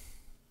 Pete?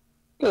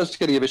 I was just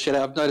going to give a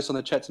shout-out. I've noticed on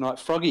the chat tonight,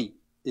 Froggy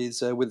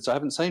is with us. I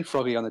haven't seen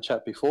Froggy on the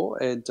chat before,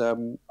 and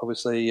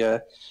obviously,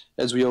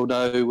 as we all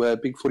know,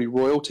 Big Footy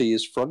royalty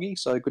is Froggy,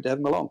 so good to have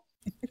him along.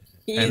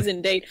 He is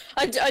indeed.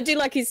 I do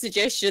like his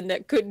suggestion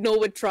that could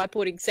Norwood try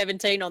putting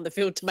 17 on the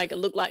field to make it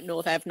look like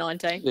North have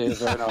 19. Yeah,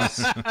 very nice.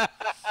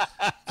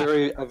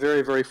 A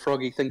very, very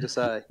Froggy thing to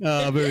say.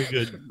 Oh, very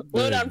good.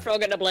 Well done,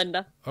 Frog in a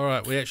blender. All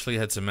right, we actually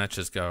had some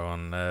matches go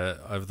on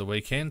over the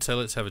weekend, so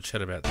let's have a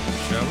chat about them,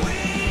 shall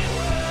we?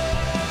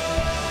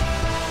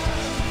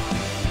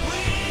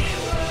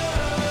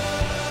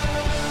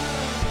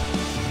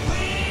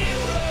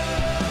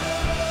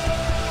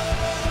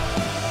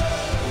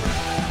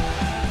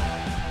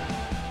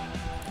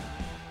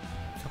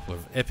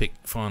 Epic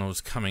finals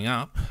coming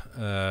up.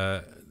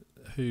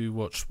 Who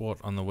watched what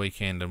on the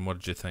weekend and what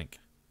did you think?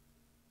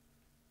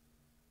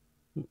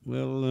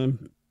 Well,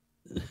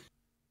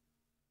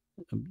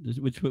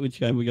 which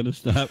game are we going to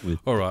start with?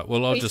 All right,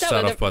 well, I'll just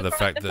start off by the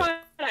fact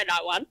that... I don't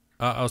know one.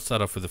 I'll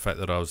start off with the fact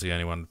that I was the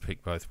only one to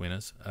pick both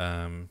winners.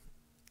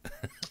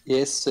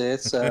 Yes.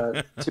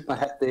 Tip my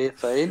hat there,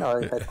 Fiend.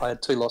 I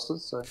had 2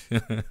 losses. So.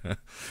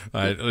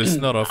 It's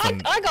not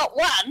often. I got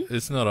one.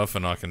 It's not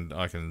often I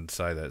can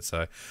say that.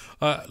 So,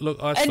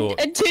 look, I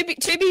thought. And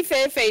to be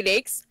fair,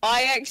 Phoenix,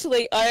 I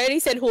only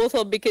said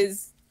Hawthorn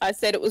because I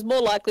said it was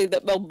more likely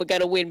that Melbourne were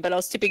going to win, but I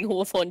was tipping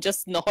Hawthorn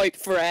just in the hope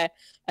for a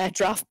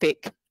draft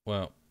pick.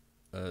 Well,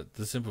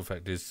 the simple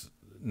fact is,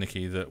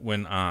 Nikki, that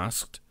when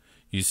asked,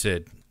 you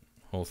said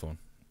Hawthorn.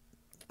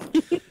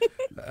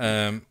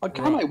 I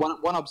can make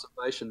one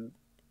observation.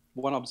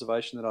 One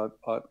observation that I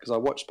because I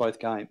watched both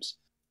games,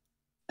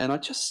 and I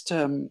just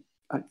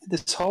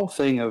this whole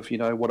thing of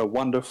what a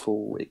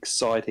wonderful,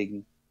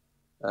 exciting,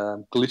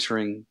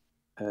 glittering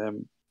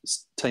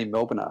team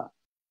Melbourne are,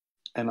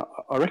 and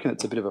I reckon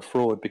it's a bit of a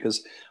fraud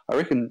because I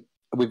reckon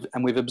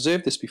we've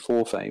observed this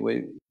before,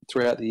 Fane.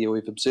 Throughout the year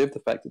we've observed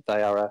the fact that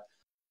they are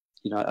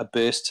a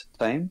burst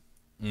team,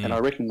 and I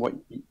reckon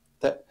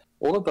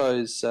all of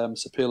those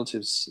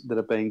superlatives that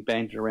are being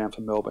bandied around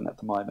for Melbourne at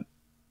the moment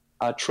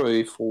are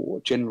true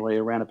for generally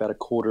around about a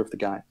quarter of the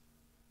game.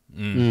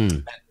 And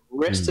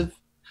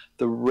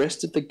the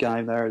rest of the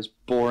game, they are as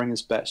boring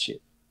as batshit.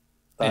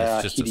 They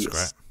are just hideous.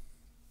 A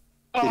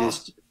scrap.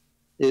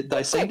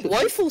 They seem to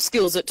woeful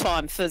skills at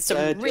times for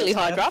some really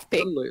high draft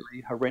pick.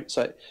 Absolutely horrendous.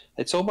 So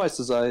it's almost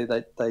as though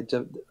they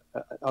do,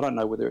 I don't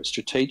know whether it's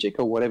strategic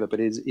or whatever, but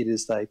it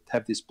is they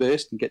have this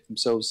burst and get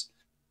themselves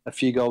a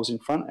few goals in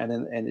front,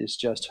 and it's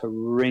just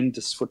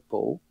horrendous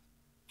football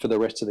for the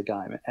rest of the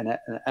game. And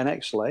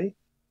actually,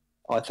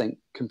 I think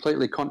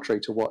completely contrary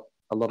to what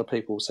a lot of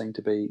people seem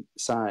to be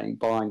saying,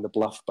 buying the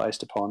bluff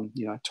based upon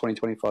 20,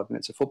 25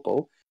 minutes of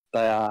football,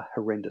 they are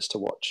horrendous to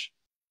watch.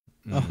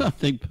 I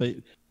think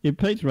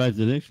Pete's raised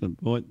an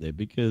excellent point there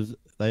because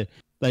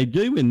they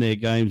do win their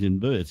games in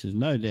bursts. There's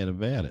no doubt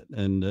about it,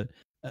 and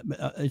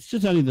it's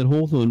just only that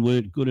Hawthorn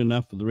weren't good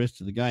enough for the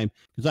rest of the game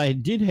because they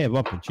did have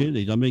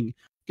opportunities. I mean,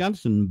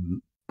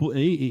 Gunston,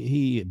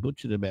 he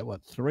butchered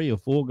about 3 or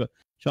 4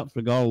 shots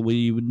for goal where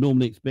you would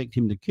normally expect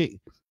him to kick.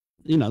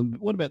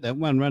 What about that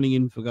one running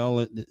in for goal?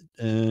 I think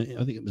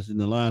it was in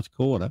the last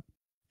quarter,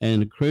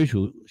 and a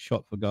crucial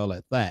shot for goal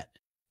at that.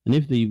 And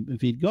if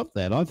he'd got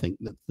that, I think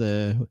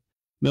that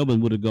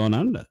Melbourne would have gone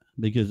under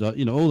because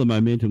all the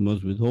momentum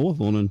was with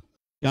Hawthorn, and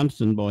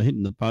Gunston, by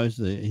hitting the post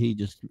there, he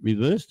just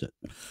reversed it.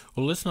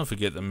 Well, let's not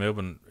forget that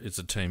Melbourne is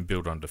a team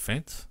built on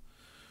defence.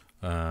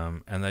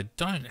 And they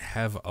don't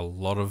have a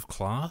lot of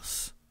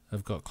class.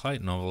 They've got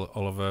Clayton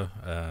Oliver,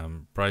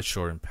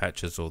 Brayshaw in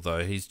patches,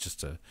 although he's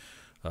just a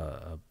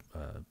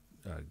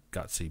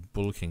gutsy,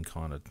 bullocking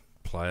kind of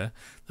player.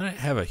 They don't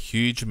have a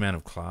huge amount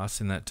of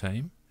class in that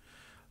team.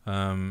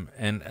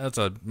 And as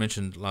I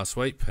mentioned last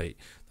week, Pete,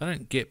 they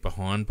don't get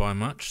behind by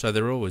much, so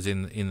they're always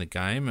in the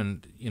game.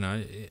 And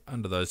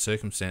under those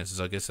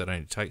circumstances, I guess it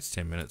only takes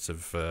 10 minutes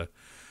of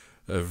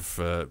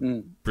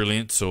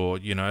brilliance or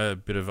a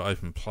bit of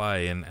open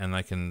play, and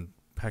they can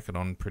pack it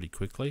on pretty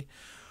quickly.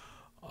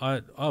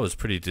 I was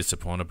pretty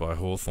disappointed by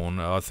Hawthorn.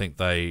 I think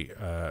they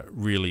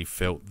really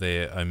felt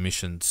their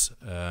omissions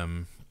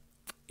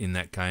in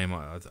that game.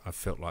 I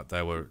felt like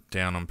they were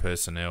down on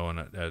personnel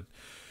and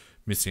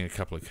missing a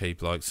couple of key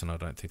blokes, and I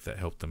don't think that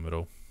helped them at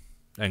all.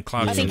 And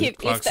Clarkson, I think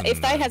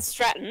if they had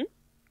Stratton,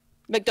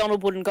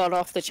 McDonald wouldn't got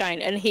off the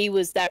chain, and he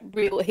was that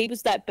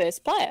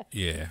burst player.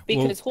 Yeah,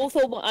 because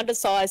Hawthorn were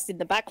undersized in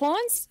the back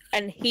lines,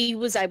 and he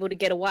was able to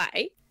get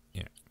away.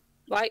 Yeah,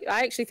 I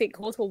actually think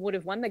Hawthorn would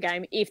have won the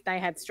game if they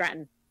had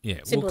Stratton.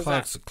 Yeah, Simple well,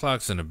 as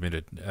Clarkson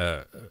admitted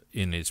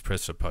in his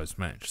presser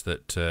post-match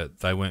that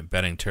they weren't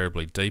batting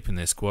terribly deep in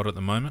their squad at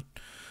the moment.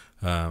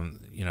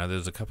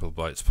 There's a couple of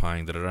blokes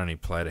playing that had only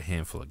played a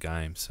handful of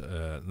games.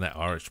 That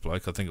Irish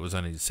bloke, I think it was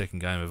only his second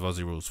game of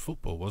Aussie rules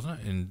football, wasn't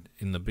it,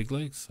 in the big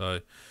leagues?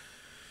 So,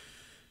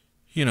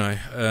 they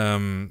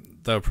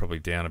were probably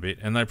down a bit,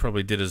 and they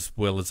probably did as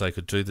well as they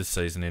could do this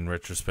season in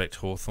retrospect,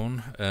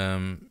 Hawthorn.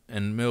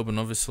 And Melbourne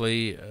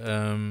obviously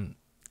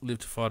live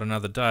to fight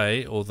another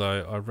day,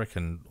 although I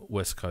reckon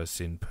West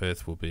Coast in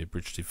Perth will be a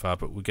bridge too far,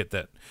 but we'll get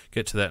to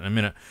that in a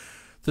minute.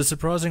 The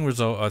surprising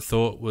result, I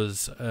thought,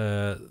 was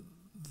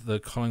the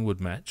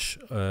Collingwood match.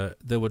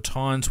 There were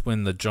times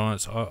when the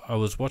Giants... I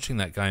was watching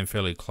that game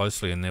fairly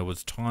closely, and there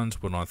was times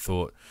when I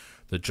thought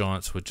the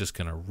Giants were just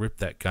going to rip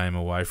that game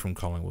away from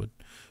Collingwood.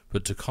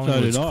 But to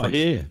Collingwood's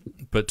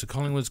But to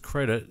Collingwood's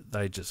credit,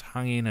 they just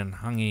hung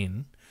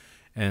in,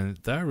 and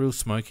they were real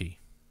smoky.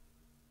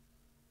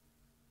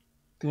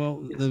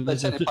 Well, they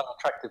certainly play an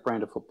attractive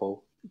brand of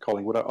football,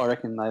 Collingwood. I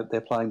reckon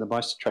they're playing the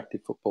most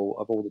attractive football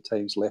of all the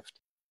teams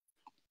left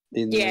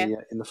in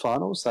the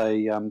finals.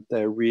 They're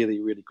a really,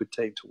 really good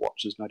team to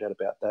watch. There's no doubt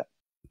about that.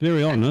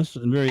 Very honest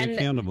and very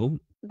accountable.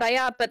 They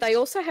are, but they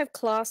also have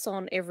class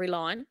on every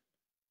line.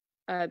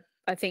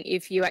 I think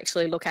if you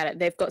actually look at it,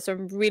 they've got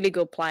some really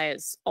good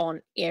players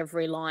on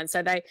every line.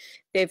 So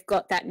they've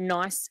got that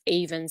nice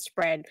even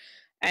spread.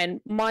 And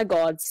my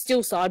God,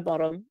 still side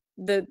bottom.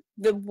 The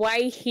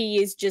way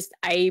he is just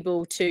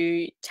able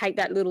to take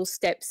that little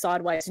step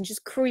sideways and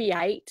just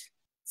create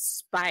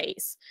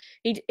space.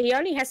 He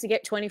only has to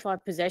get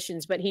 25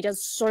 possessions, but he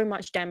does so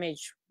much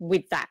damage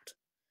with that.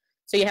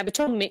 So you have a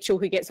Tom Mitchell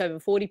who gets over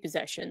 40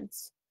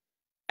 possessions,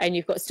 and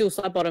you've got Still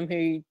Sidebottom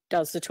who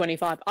does the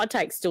 25. I'd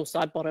take Still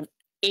Sidebottom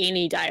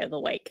any day of the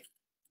week.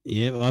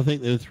 Yeah, well, I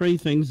think there are three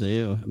things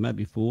there, or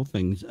maybe four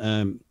things.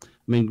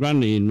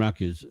 Grundy in ruck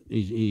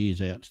he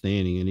is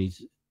outstanding, and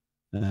he's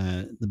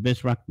the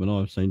best ruckman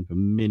I've seen for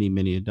many,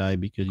 many a day,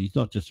 because he's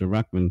not just a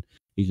ruckman,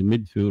 he's a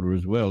midfielder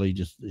as well. He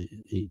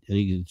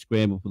can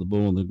scramble for the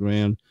ball on the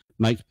ground,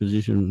 makes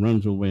position,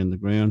 runs all around the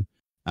ground.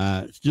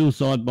 Still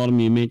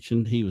Sidebottom, you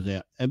mentioned, he was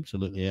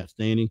absolutely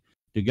outstanding.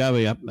 To go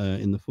up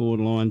in the forward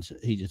lines,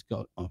 he just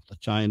got off the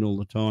chain all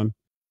the time.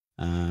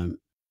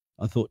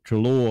 I thought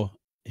Treloar,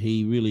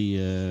 he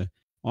really,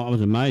 I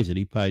was amazed that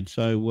he played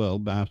so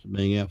well after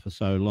being out for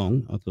so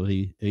long. I thought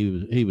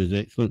he was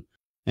excellent.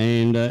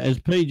 And as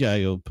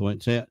PJ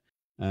points out,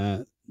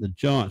 the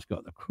Giants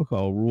got the crook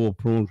old raw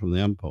prawn from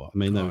the umpire. I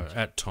mean,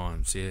 at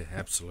times, yeah,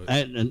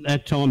 absolutely.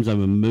 At times they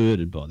were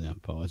murdered by the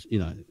umpires.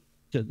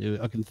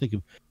 I can think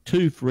of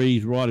two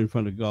frees right in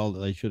front of goal that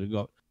they should have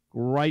got.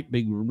 Great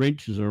big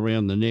wrenches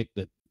around the neck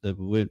that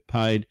weren't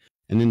paid.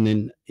 And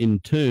then in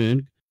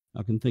turn,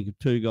 I can think of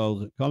two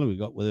goals that Collingwood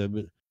got where they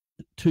were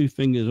 2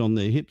 fingers on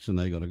their hips and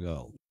they got a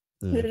goal.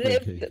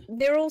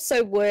 There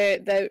also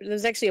there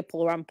was actually a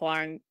poor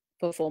umpiring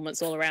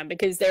performance all around,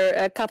 because there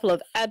are a couple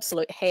of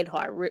absolute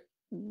head-high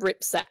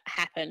rips that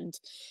happened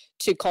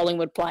to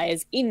Collingwood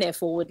players in their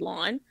forward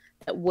line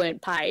that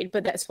weren't paid,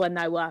 but that's when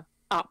they were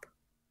up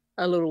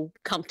a little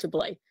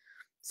comfortably.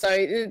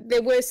 So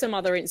there were some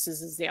other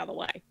instances the other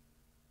way,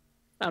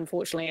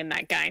 unfortunately, in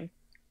that game.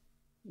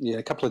 Yeah,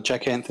 a couple of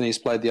Jack Anthony's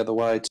played the other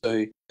way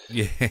too.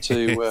 Yeah,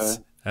 absolutely.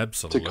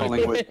 To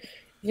Collingwood.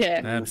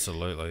 Yeah,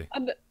 absolutely.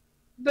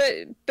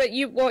 But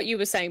what you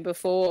were saying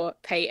before,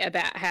 Pete,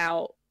 about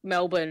how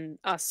Melbourne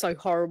are so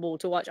horrible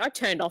to watch. I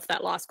turned off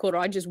that last quarter.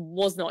 I just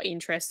was not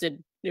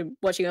interested in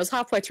watching. I was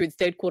halfway through the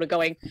third quarter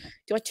going,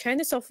 do I turn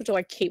this off or do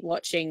I keep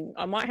watching?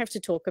 I might have to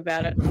talk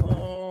about it.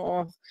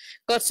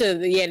 Got to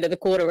the end of the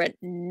quarter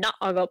and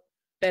I got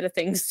better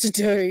things to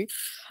do.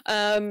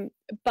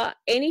 But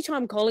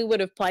anytime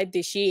Collingwood have played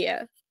this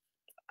year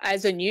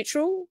as a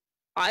neutral,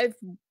 I've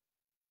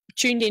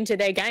tuned into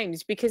their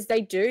games, because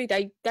they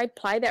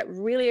play that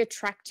really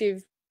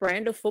attractive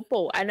brand of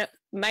football, and it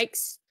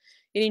makes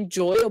it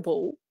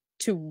enjoyable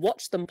to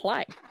watch them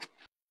play.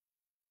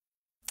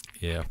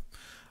 Yeah.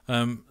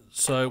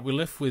 So we're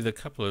left with a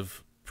couple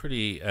of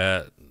pretty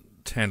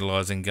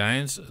tantalising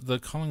games. The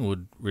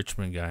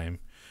Collingwood-Richmond game,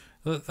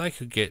 they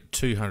could get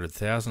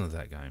 200,000 of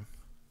that game.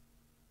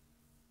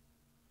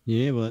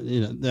 Yeah, well,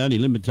 the only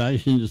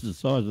limitation is the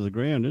size of the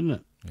ground, isn't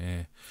it?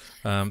 Yeah.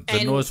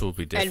 The noise will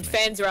be deafening. And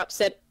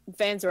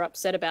fans are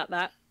upset about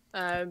that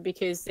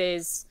because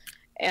there's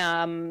the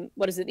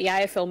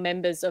AFL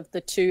members of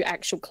the two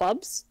actual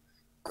clubs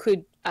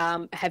could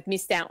have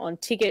missed out on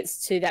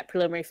tickets to that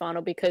preliminary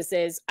final, because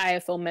there's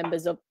AFL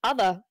members of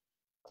other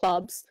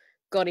clubs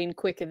got in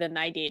quicker than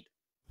they did.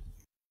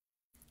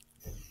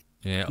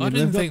 Yeah, I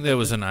didn't think there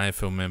was an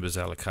AFL members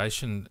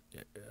allocation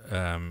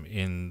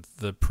in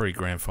the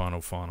pre-grand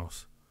final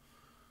finals.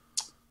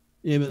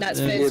 Yeah, but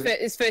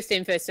it's first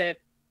in, first serve.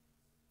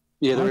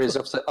 Yeah, there is.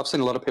 I've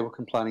seen a lot of people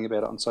complaining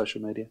about it on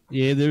social media.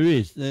 Yeah, there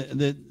is.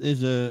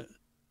 There's a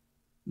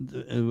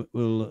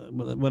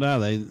what are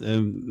they?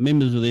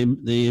 Members of the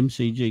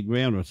MCG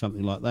ground or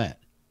something like that.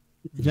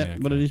 Is that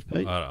what it is,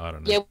 Pete? I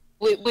don't know. Yeah,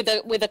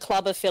 with a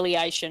club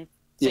affiliation.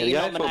 So yeah, you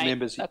the AFL nominate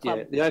members. a club.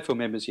 Yeah, the AFL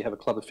members. You have a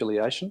club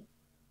affiliation,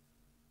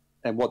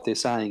 and what they're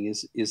saying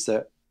is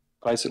that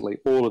basically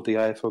all of the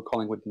AFL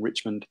Collingwood and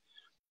Richmond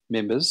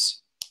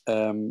members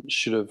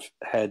should have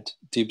had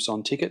dibs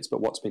on tickets.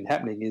 But what's been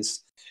happening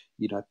is,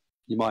 you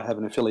might have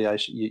an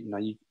affiliation.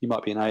 You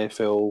might be an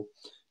AFL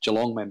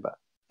Geelong member,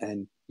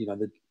 and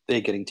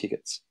they're getting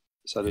tickets.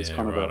 So there's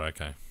kind of a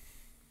okay.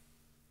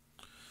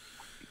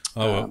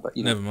 Oh well, but,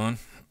 never mind.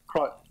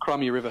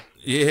 Crimea River.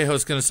 Yeah, I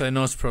was going to say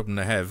nice problem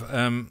to have.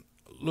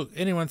 Look,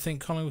 anyone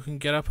think Collingwood can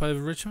get up over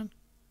Richmond?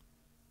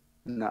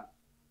 No.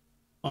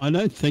 I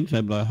don't think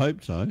so, but I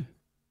hope so.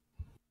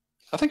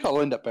 I think I'll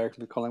end up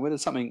barracking for Collingwood.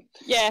 It's something.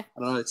 Yeah. I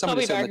don't know.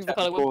 Somebody said in the chat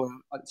before,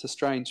 it's a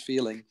strange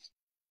feeling.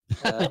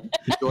 But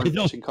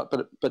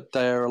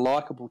they're a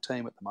likeable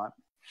team at the moment.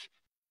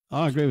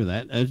 I agree with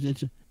that.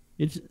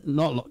 It's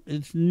not.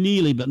 It's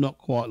nearly, but not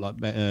quite like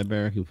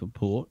barracking for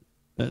Port.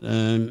 But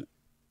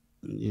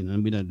we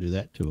don't do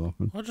that too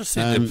often. I just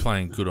think they're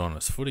playing good,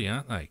 honest footy,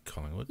 aren't they,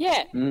 Collingwood?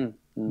 Yeah.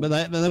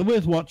 But they're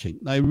worth watching.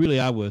 They really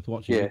are worth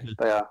watching. Yeah,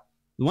 they are.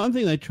 The one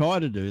thing they try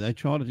to do, they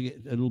try to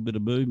get a little bit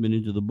of movement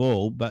into the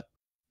ball, but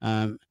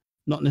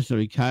not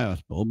necessarily chaos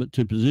ball, but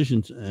to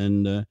positions.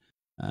 And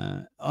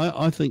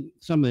I think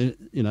some of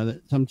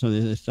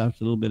their stuff's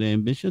a little bit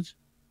ambitious,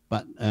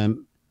 but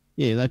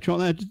they're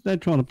trying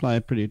to play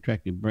a pretty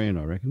attractive brand,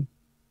 I reckon.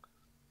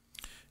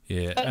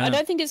 Yeah, I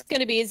don't think it's going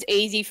to be as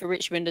easy for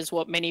Richmond as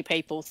what many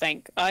people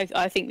think.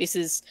 I think this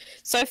is,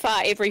 so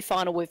far, every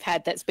final we've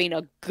had that's been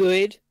a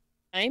good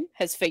game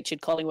has featured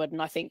Collingwood, and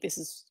I think this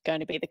is going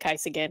to be the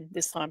case again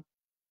this time.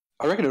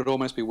 I reckon it would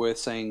almost be worth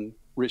seeing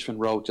Richmond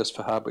roll just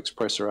for Hardwick's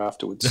presser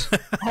afterwards.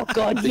 Oh,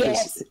 God,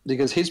 yes.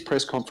 Because his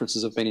press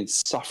conferences have been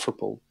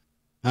insufferable.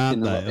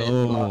 Aren't they? In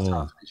the last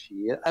half of this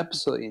year.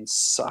 Absolutely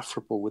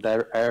insufferable with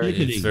arrogance.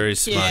 He's very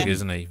smug,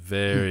 isn't he?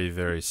 Very,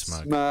 very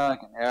smug. Smug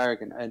and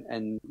arrogant,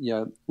 and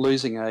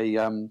losing at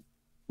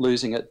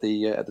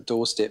the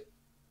doorstep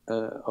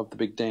of the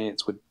big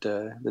dance would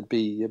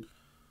be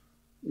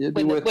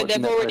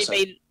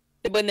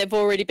when they've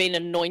already been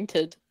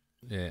anointed.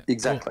 Yeah,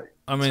 exactly. Well,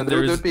 I mean, so there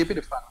would be a bit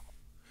of fun.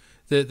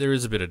 There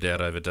is a bit of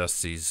doubt over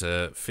Dusty's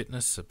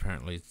fitness.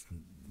 Apparently,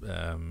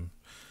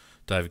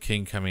 David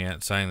King coming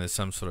out saying there's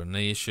some sort of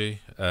knee issue.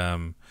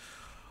 I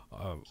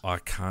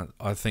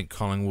think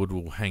Collingwood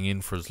will hang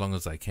in for as long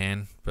as they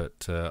can,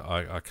 but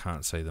I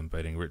can't see them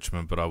beating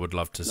Richmond. But I would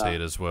love to see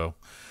it as well.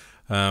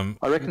 I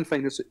reckon,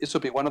 Finn, this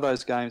will be one of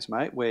those games,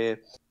 mate, where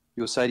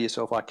you'll say to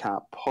yourself, "I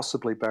can't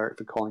possibly barrack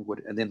for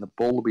Collingwood," and then the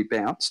ball will be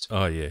bounced.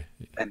 Oh yeah,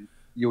 and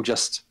you're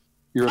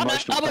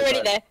emotional. I'm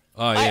already there.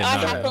 Oh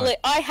yeah,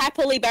 I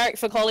happily barrack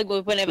for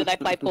Collingwood whenever they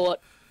play Port.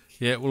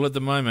 Yeah, well, at the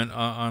moment,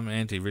 I'm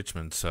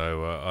anti-Richmond,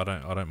 so I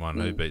don't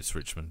mind who beats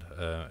Richmond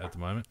at the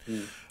moment.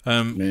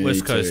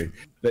 West Coast.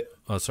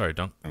 Sorry,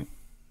 Don.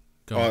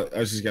 I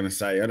was just going to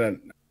say,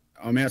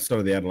 I'm outside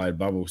of the Adelaide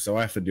bubble, so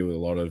I have to deal with a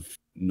lot of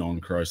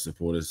non-Crow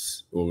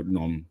supporters or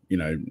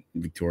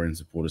non-Victorian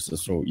supporters.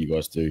 That's what you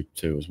guys do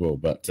too as well.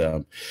 But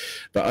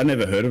I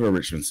never heard of a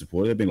Richmond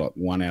supporter. They've been like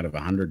 1 out of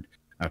 100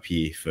 up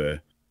here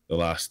for the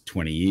last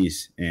 20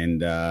 years,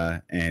 and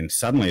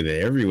suddenly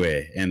they're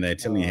everywhere, and they're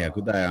telling you how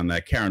good they are, and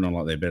they're carrying on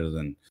like they're better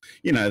than,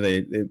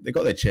 they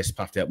got their chests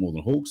puffed out more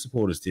than Hawks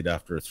supporters did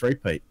after a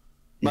three-peat.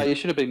 Mate, you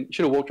should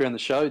have walked around the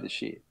show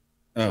this year.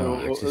 They're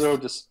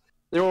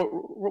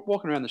all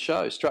walking around the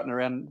show, strutting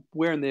around,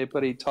 wearing their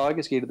bloody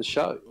Tigers gear to the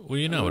show. Well,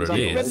 you know what it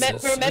is.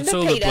 Remember, it's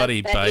all Peter, the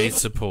bloody Bay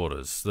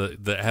supporters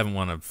that haven't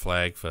won a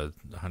flag for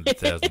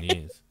 100,000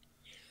 years.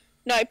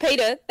 No,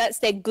 Peter, that's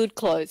their good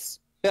clothes.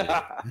 Very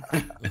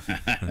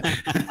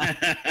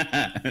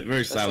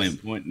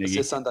salient point, Niggy. It's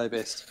their Sunday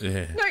best.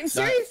 Yeah. No,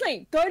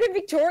 seriously, go to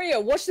Victoria,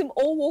 watch them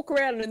all walk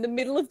around in the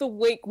middle of the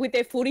week with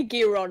their footy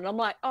gear on. And I'm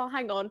like, oh,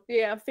 hang on,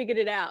 I figured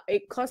it out.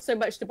 It costs so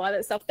much to buy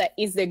that stuff. That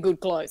is their good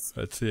clothes.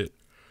 That's it.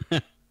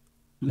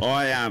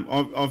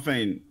 I've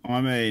been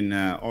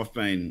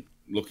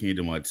looking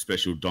into my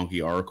special donkey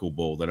oracle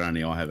ball that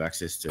only I have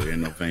access to,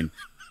 and I've been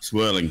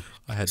swirling.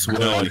 I had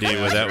no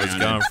idea where that was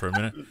going for a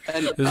minute.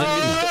 Is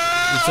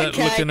that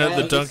looking at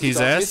the donkey's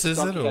ass? Is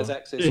it?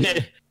 Yeah.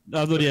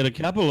 I thought he had a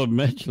couple of them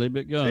actually,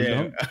 but go on,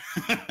 Don.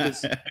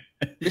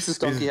 Mrs.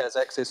 Donkey has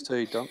access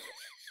to Don.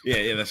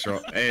 Yeah, that's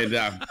right.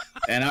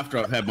 And after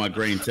I've had my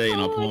green tea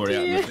and I pour it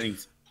out in the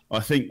things, I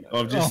think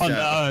I've just.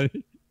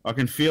 I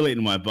can feel it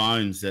in my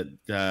bones that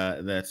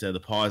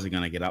the Pies are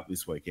going to get up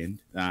this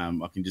weekend.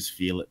 I can just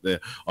feel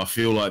it. I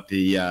feel like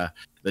the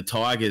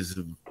Tigers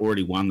have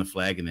already won the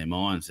flag in their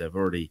minds. They've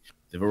already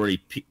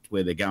picked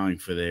where they're going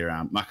for their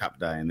muck-up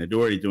day, and they're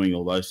already doing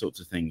all those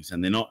sorts of things.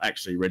 And they're not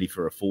actually ready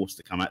for a force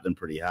to come at them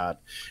pretty hard.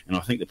 And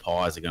I think the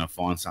Pies are going to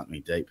find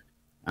something deep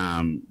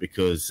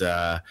because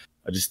I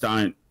just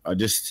don't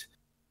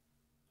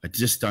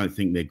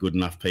think they're good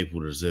enough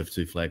people to deserve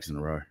 2 flags in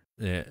a row.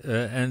 Yeah,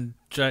 and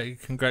Jay,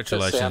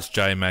 congratulations,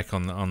 J Mac,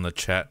 on the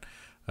chat.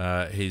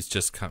 He's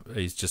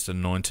just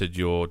anointed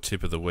your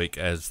tip of the week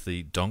as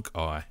the donk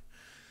eye.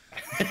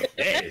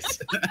 Yes,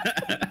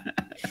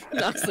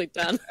 nicely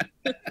done.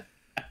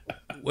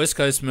 West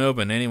Coast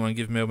Melbourne. Anyone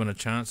give Melbourne a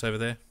chance over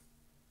there?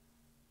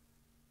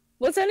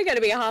 Well, it's only going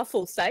to be a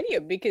half-full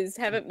stadium because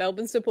haven't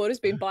Melbourne supporters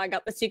been buying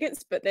up the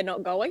tickets, but they're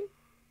not going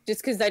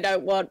just because they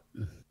don't want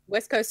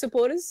West Coast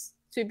supporters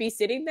to be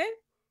sitting there?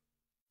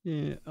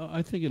 Yeah,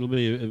 I think it'll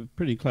be a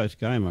pretty close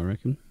game, I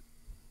reckon.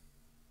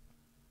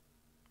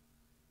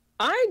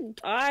 I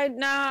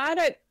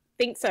don't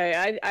think so.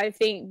 I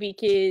think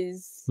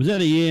because... Was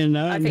that a yeah,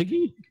 no,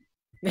 Nikki?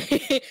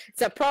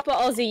 It's a proper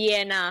Aussie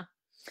yeah, nah.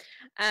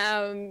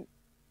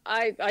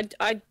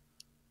 I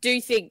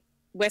do think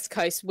West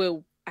Coast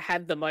will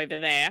have them over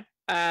there,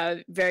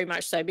 very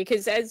much so,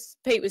 because as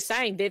Pete was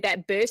saying, they're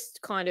that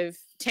burst kind of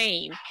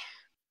team,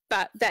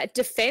 but that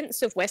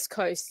defense of West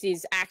Coast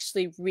is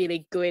actually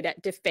really good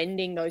at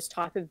defending those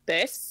type of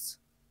bursts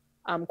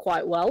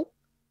quite well.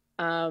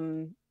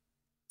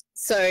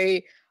 So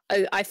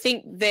I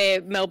think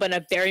Melbourne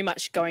are very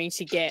much going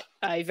to get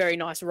a very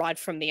nice ride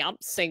from the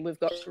umps, seeing we've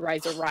got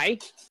Razor Ray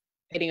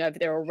heading over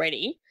there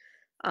already.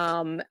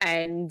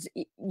 And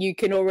you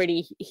can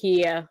already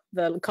hear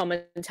the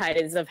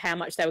commentators of how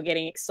much they were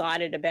getting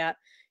excited about,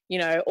 you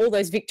know, all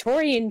those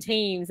Victorian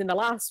teams in the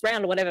last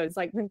round or whatever. It's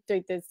like,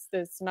 dude,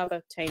 there's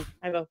another team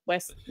over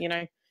West, you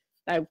know,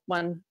 they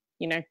won,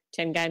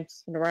 10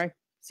 games in a row,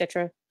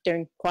 etc.,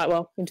 doing quite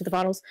well into the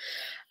finals.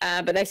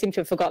 But they seem to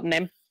have forgotten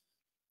them.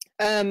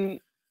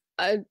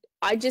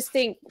 I just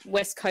think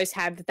West Coast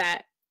have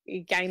that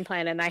game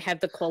plan and they have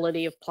the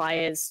quality of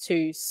players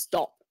to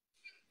stop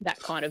that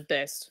kind of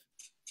burst.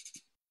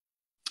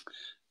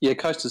 Yeah,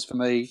 Coasters for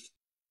me,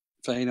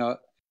 I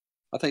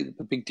think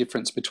the big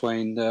difference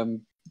between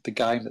the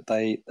game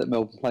that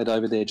Melbourne played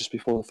over there just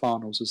before the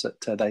finals is that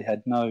they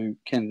had no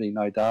Kennedy,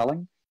 no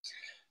Darling.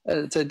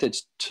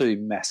 It's two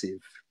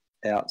massive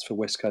outs for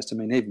West Coast. I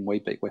mean, even we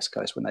beat West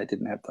Coast when they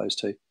didn't have those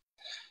two.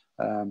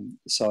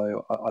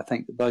 So I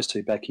think that those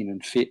two back in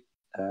and fit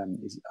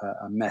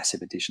are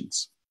massive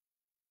additions.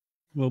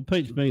 Well,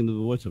 Pete's being the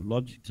voice of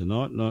logic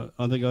tonight, and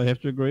I think I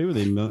have to agree with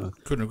him.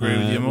 Couldn't agree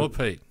with you more,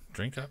 Pete.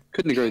 Drink up.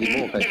 Couldn't agree with you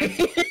more,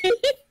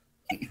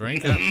 Pete.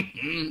 Drink up.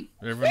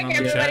 Everyone on the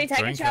everybody chat, take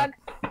drink a chug.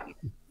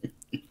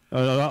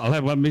 up. I'll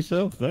have one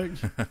myself,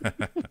 thanks.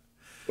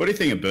 What do you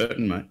think of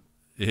Burton, mate?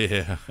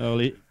 Yeah.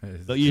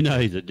 But you know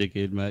he's a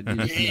dickhead, mate. You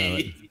just know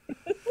it.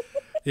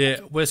 Yeah,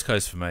 West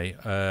Coast for me.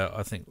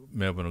 I think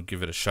Melbourne will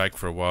give it a shake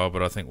for a while,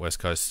 but I think West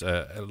Coast,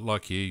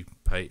 like you,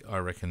 Pete, I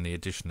reckon the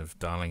addition of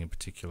Darling in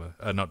particular,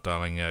 not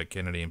Darling,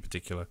 Kennedy in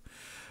particular,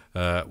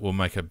 will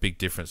make a big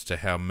difference to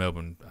how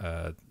Melbourne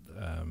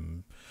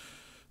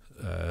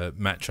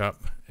match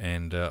up,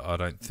 and I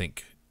don't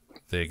think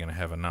they're going to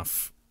have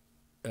enough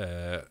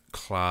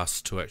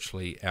class to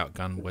actually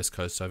outgun West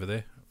Coast over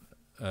there.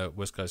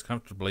 West Coast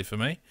comfortably for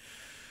me.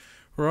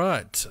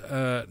 Right,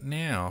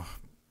 now...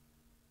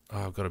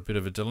 I've got a bit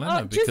of a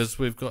dilemma because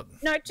we've got...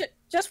 No,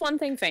 just one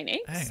thing,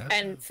 Phoenix.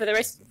 And for the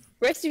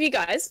rest of you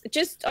guys,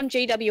 just on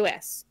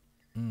GWS,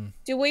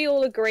 do we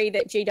all agree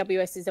that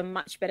GWS is a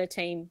much better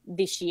team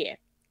this year?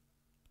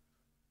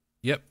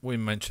 Yep, we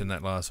mentioned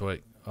that last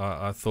week.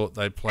 I thought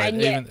they played,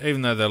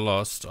 even though they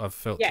lost, I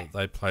felt that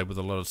they played with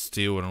a lot of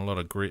steel and a lot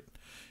of grit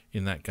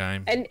in that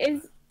game.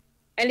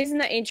 And isn't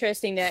that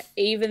interesting that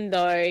even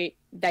though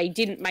they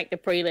didn't make the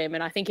prelim,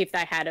 and I think if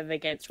they had of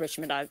against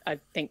Richmond, I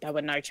think they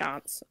were no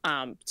chance,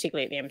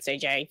 particularly at the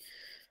MCG.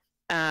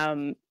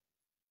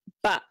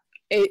 But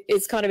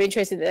it's kind of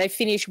interesting that they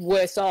finished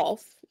worse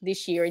off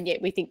this year, and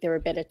yet we think they're a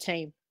better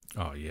team.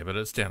 Oh, yeah, but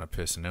it's down to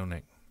personnel,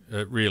 Nick.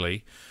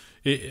 Really.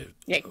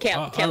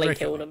 Kelly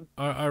killed them.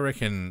 I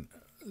reckon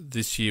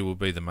this year will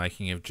be the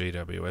making of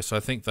GWS. I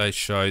think they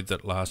showed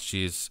that last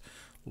year's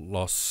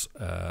loss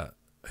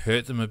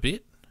hurt them a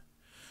bit.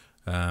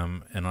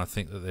 And I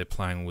think that they're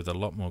playing with a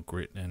lot more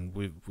grit, and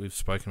we've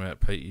spoken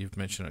about, Pete, you've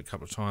mentioned it a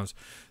couple of times,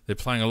 they're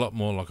playing a lot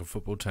more like a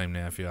football team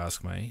now, if you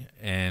ask me,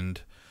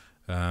 and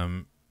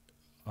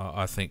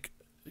I think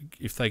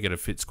if they get a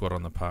fit squad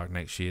on the park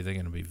next year, they're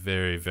going to be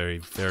very, very,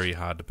 very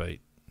hard to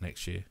beat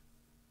next year.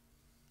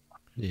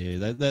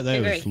 Yeah, they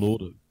were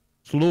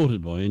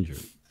slaughtered by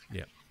injury.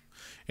 Yeah.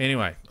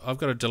 Anyway, I've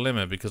got a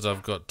dilemma because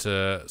I've got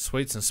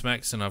Sweets and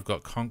Smacks and I've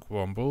got Conch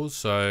Wombles,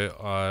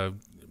 so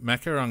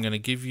Macca, I'm going to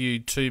give you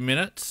 2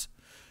 minutes,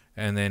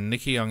 and then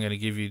Nikki, I'm going to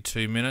give you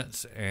 2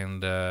 minutes,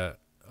 and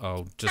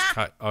I'll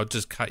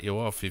just cut you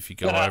off if you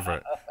go over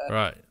it.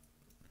 Right.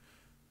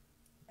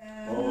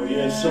 Oh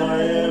yes,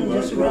 I am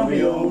a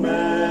grumpy old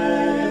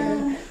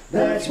man.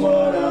 That's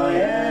what I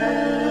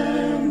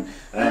am,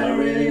 and I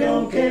really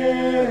don't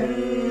care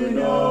who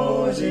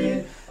knows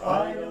it.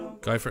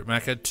 Go for it,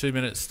 Macca. 2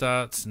 minutes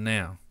starts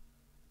now.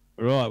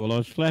 Right. Well, I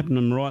was slapping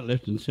them right,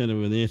 left, and centre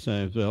with the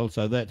SANFL,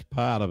 so that's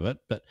part of it,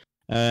 but.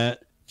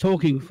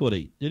 Talking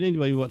footy. Did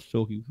anybody watch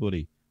Talking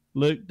Footy?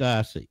 Luke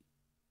Darcy.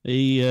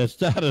 He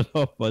started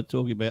off by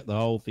talking about the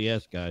whole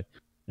fiasco.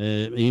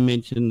 He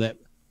mentioned that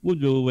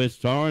Woodville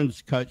West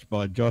Torrens, coached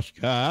by Josh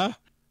Carr,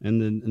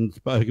 and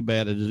spoke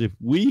about it as if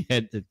we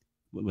had to,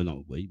 well,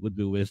 not we,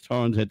 Woodville West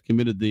Torrens had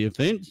committed the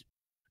offence.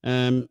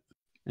 And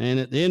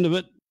at the end of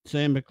it,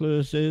 Sam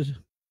McClure says,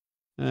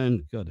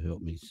 and God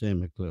help me,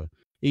 Sam McClure.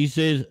 He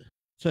says,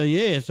 so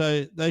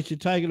they should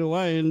take it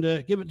away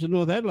and give it to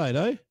North Adelaide,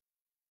 eh?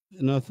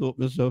 And I thought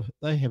to myself,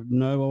 they have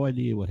no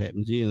idea what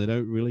happens here. They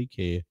don't really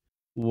care.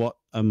 What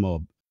a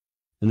mob.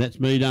 And that's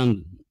me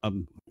done.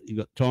 You've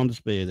got time to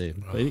spare there,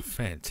 Petey.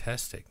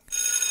 Fantastic.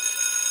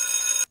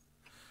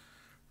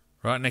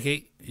 Right,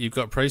 Nikki, you've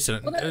got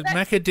precedent. Well,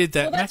 Macca did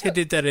that. well, Macca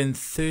did that in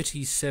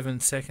 37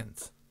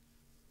 seconds.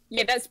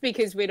 Yeah, that's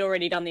because we'd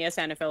already done the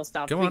SNFL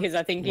stuff. Come on. Because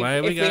I think Away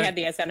if we we go. had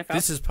the SNFL,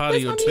 This is part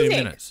Where's of your my 2 music?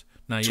 minutes.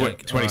 No, you 20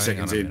 don't. 20 hang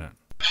seconds on a in. minute.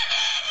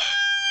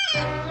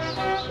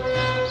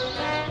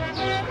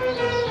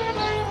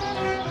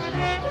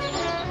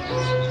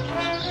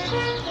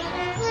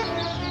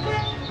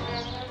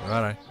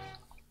 Righto.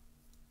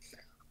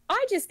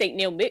 I just think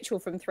Neil Mitchell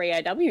from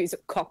 3AW is a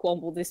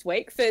cockwomble this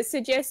week for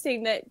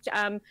suggesting that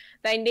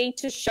they need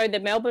to show the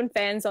Melbourne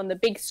fans on the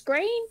big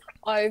screen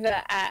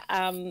over at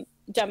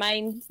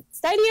Domain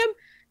Stadium,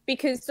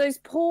 because those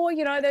poor,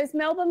 those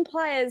Melbourne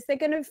players, they're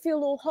going to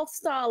feel all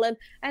hostile,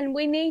 and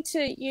we need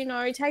to,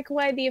 take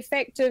away the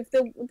effect of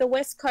the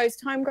West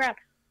Coast home ground.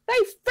 They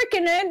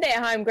freaking earned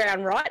their home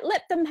ground, right?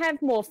 Let them have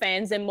more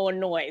fans and more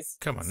noise.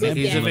 Come on, Sit Nick.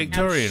 He's a down.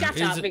 Victorian.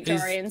 Shut up,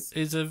 Victorians.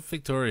 He's a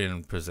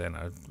Victorian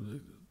presenter.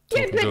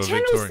 Yeah, Talking to but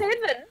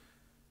a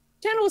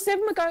Channel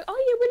 7 would go,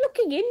 oh, yeah, we're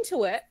looking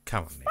into it.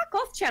 Come on, Nick. Fuck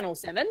off, Channel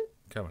 7.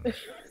 Come on. Nick.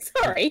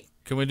 Sorry.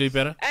 Can we do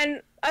better?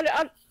 And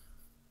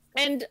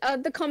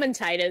the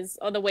commentators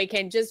on the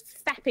weekend just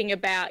fapping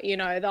about,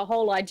 the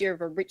whole idea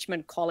of a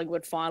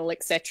Richmond-Collingwood final,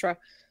 etc.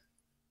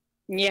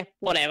 Yeah,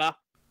 whatever.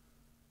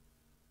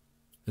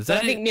 Is But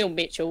that I think it? Neil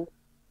Mitchell.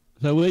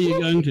 So where are you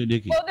going to,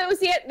 Dickie? Well, there was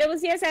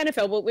the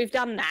SNFL, but we've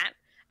done that.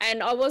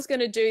 And I was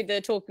going to do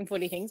the talking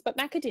footy things, but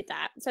Macca did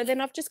that. So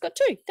then I've just got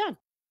 2 done.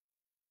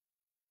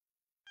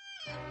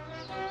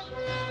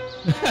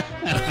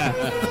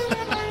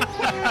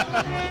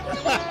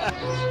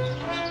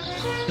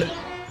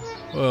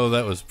 Well,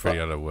 that was pretty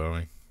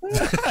underwhelming.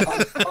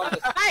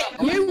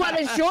 Hey, you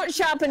wanted short,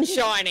 sharp, and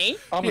shiny.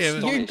 I'm Yeah,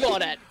 astonished. You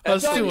got it. I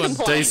was Don't still on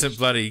complain. decent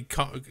bloody...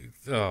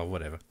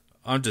 whatever.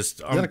 I'm that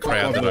a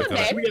proud that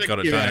cock-womble? I got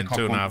it Give done that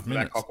in a 2.5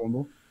 minutes.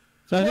 cock-womble.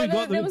 So who Well,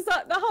 got there the...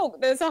 was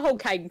there's a whole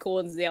Caden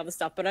Corns and the other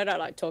stuff, but I don't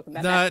like talking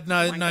about that.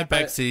 No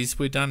backsies.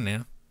 We're done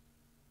now.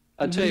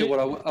 I'll tell you what,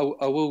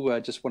 I will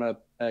just want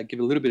to give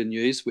a little bit of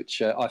news,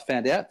 which I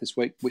found out this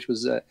week, which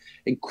was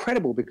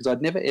incredible because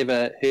I'd never,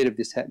 ever heard of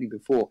this happening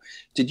before.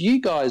 Did you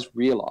guys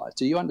realise,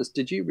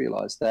 did you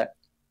realise that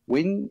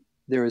when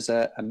there is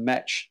a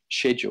match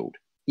scheduled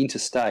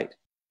interstate,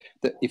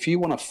 that if you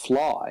want to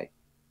fly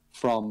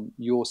from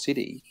your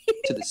city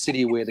to the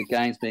city where the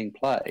game's being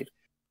played,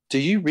 do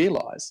you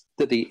realise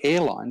that the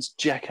airlines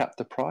jack up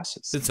the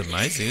prices? It's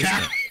amazing,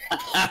 isn't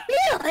it?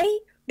 Really?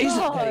 Isn't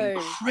No. that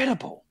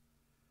incredible?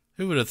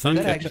 Who would have thunk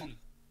it?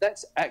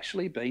 That's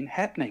actually been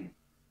happening.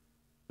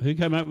 Who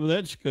came up with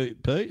that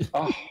scoop, Pete?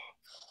 Oh,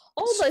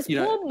 All those You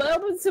know, poor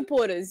Melbourne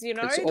supporters,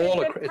 it's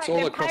all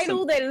across paid the-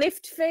 all their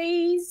lift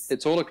fees.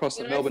 it's all across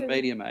the You know, Melbourne for-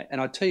 media, mate. And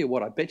I tell you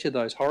what, I bet you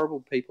those horrible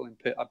people in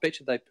Perth, I bet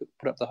you they put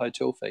up the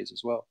hotel fees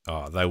as well.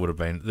 Oh, they would have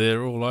been.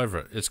 They're all over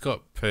it. It's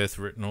got Perth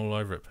written all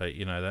over it, Pete.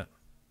 You know that.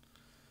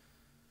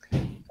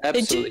 They're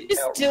Absolutely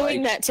just doing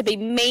outrageous. that to be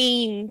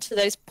mean to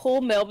those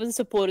poor Melbourne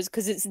supporters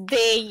because it's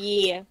their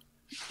year.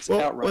 It's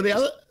Well,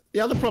 outrageous. the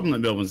other problem that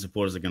Melbourne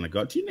supporters are going to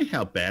got. Do you know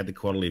how bad the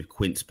quality of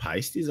Quint's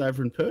paste is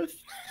over in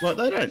Perth? Like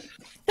they don't.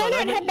 They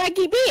don't have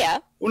Maggie beer.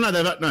 Well,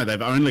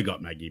 they've only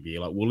got Maggie beer,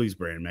 like Woolies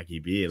brand Maggie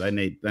beer. They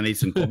need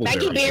some cobbleberry.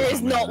 Maggie beer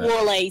is not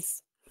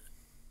Woolies.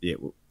 Yeah,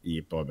 well,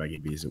 you buy Maggie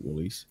beers at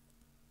Woolies.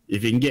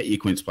 If you can get your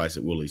Quint's place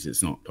at Woolies,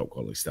 it's not top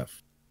quality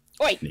stuff.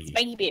 Wait, it's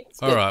Maggie beer.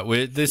 It's All good.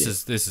 right, this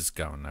is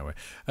going nowhere.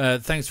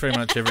 Thanks very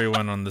much,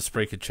 everyone, on the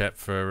Spreaker chat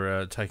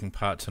for taking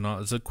part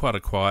tonight. It's quite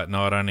a quiet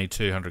night, only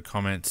 200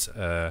 comments.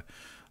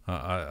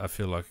 I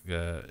feel like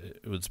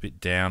it was a bit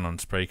down on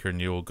Spreaker,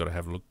 and you all got to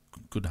have a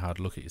good hard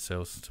look at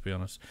yourselves, to be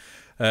honest.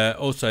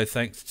 Also,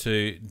 thanks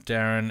to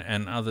Darren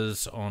and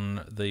others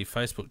on the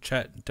Facebook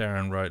chat.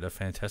 Darren wrote a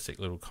fantastic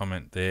little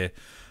comment there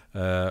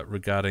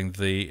regarding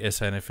the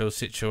SNFL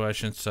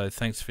situation, so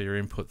thanks for your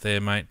input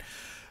there, mate.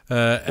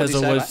 As did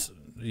he say, always,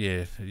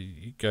 yeah,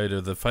 you go to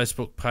the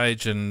Facebook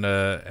page and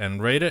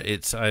read it.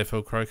 It's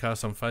AFL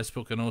CrowCast on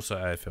Facebook and also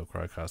AFL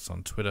CrowCast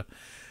on Twitter.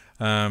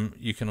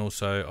 You can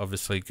also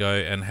obviously go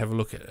and have a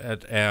look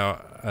at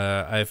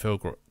our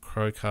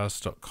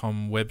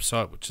AFLCrowcast.com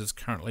website, which is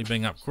currently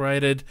being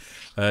upgraded.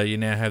 You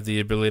now have the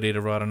ability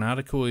to write an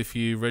article if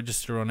you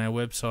register on our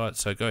website,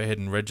 so go ahead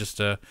and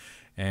register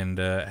and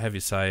have your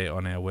say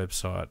on our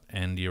website,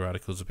 and your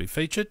articles will be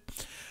featured.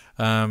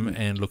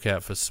 And look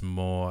out for some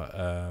more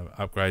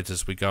upgrades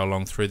as we go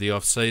along through the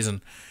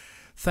off-season.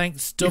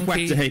 Thanks, You've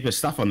Donkey. whacked a heap of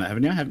stuff on that,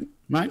 haven't you,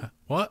 mate?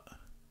 What?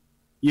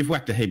 You've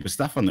whacked a heap of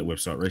stuff on that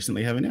website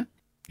recently, haven't you?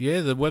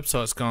 Yeah, the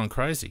website's gone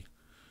crazy.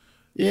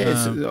 Yeah,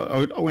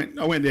 I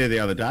went there the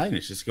other day, and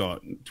it's just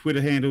got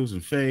Twitter handles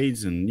and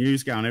feeds and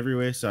news going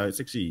everywhere. So it's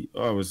actually,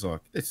 I was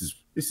like, this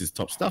is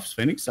top stuff,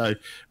 Phoenix. So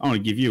I want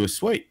to give you a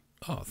sweet.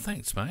 Oh,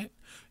 thanks, mate.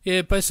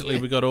 Yeah, basically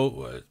we got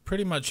all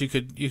pretty much. You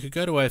could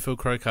go to AFL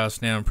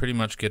CrowCast now and pretty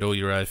much get all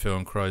your AFL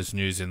and Crows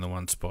news in the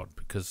one spot,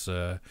 because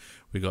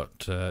we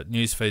got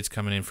news feeds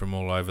coming in from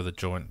all over the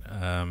joint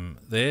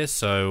there.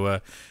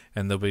 So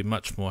and there'll be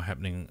much more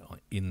happening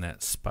in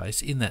that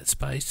space. Thanks,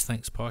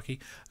 Pikey.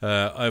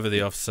 Over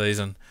the off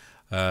season.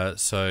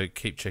 So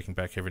keep checking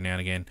back every now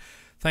and again.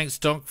 Thanks,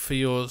 Donk, for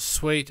your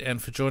suite and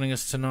for joining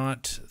us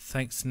tonight.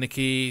 Thanks,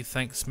 Nikki.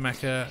 Thanks,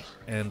 Macca.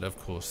 And, of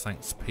course,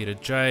 thanks, Peter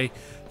J.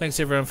 Thanks,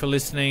 everyone, for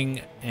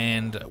listening.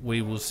 And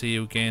we will see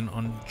you again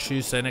on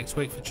Tuesday next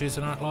week for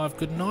Tuesday Night Live.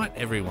 Good night,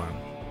 everyone.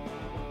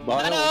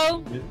 Bye.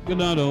 Hello. Good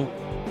night, all.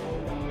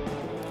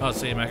 I'll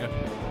see you, Macca.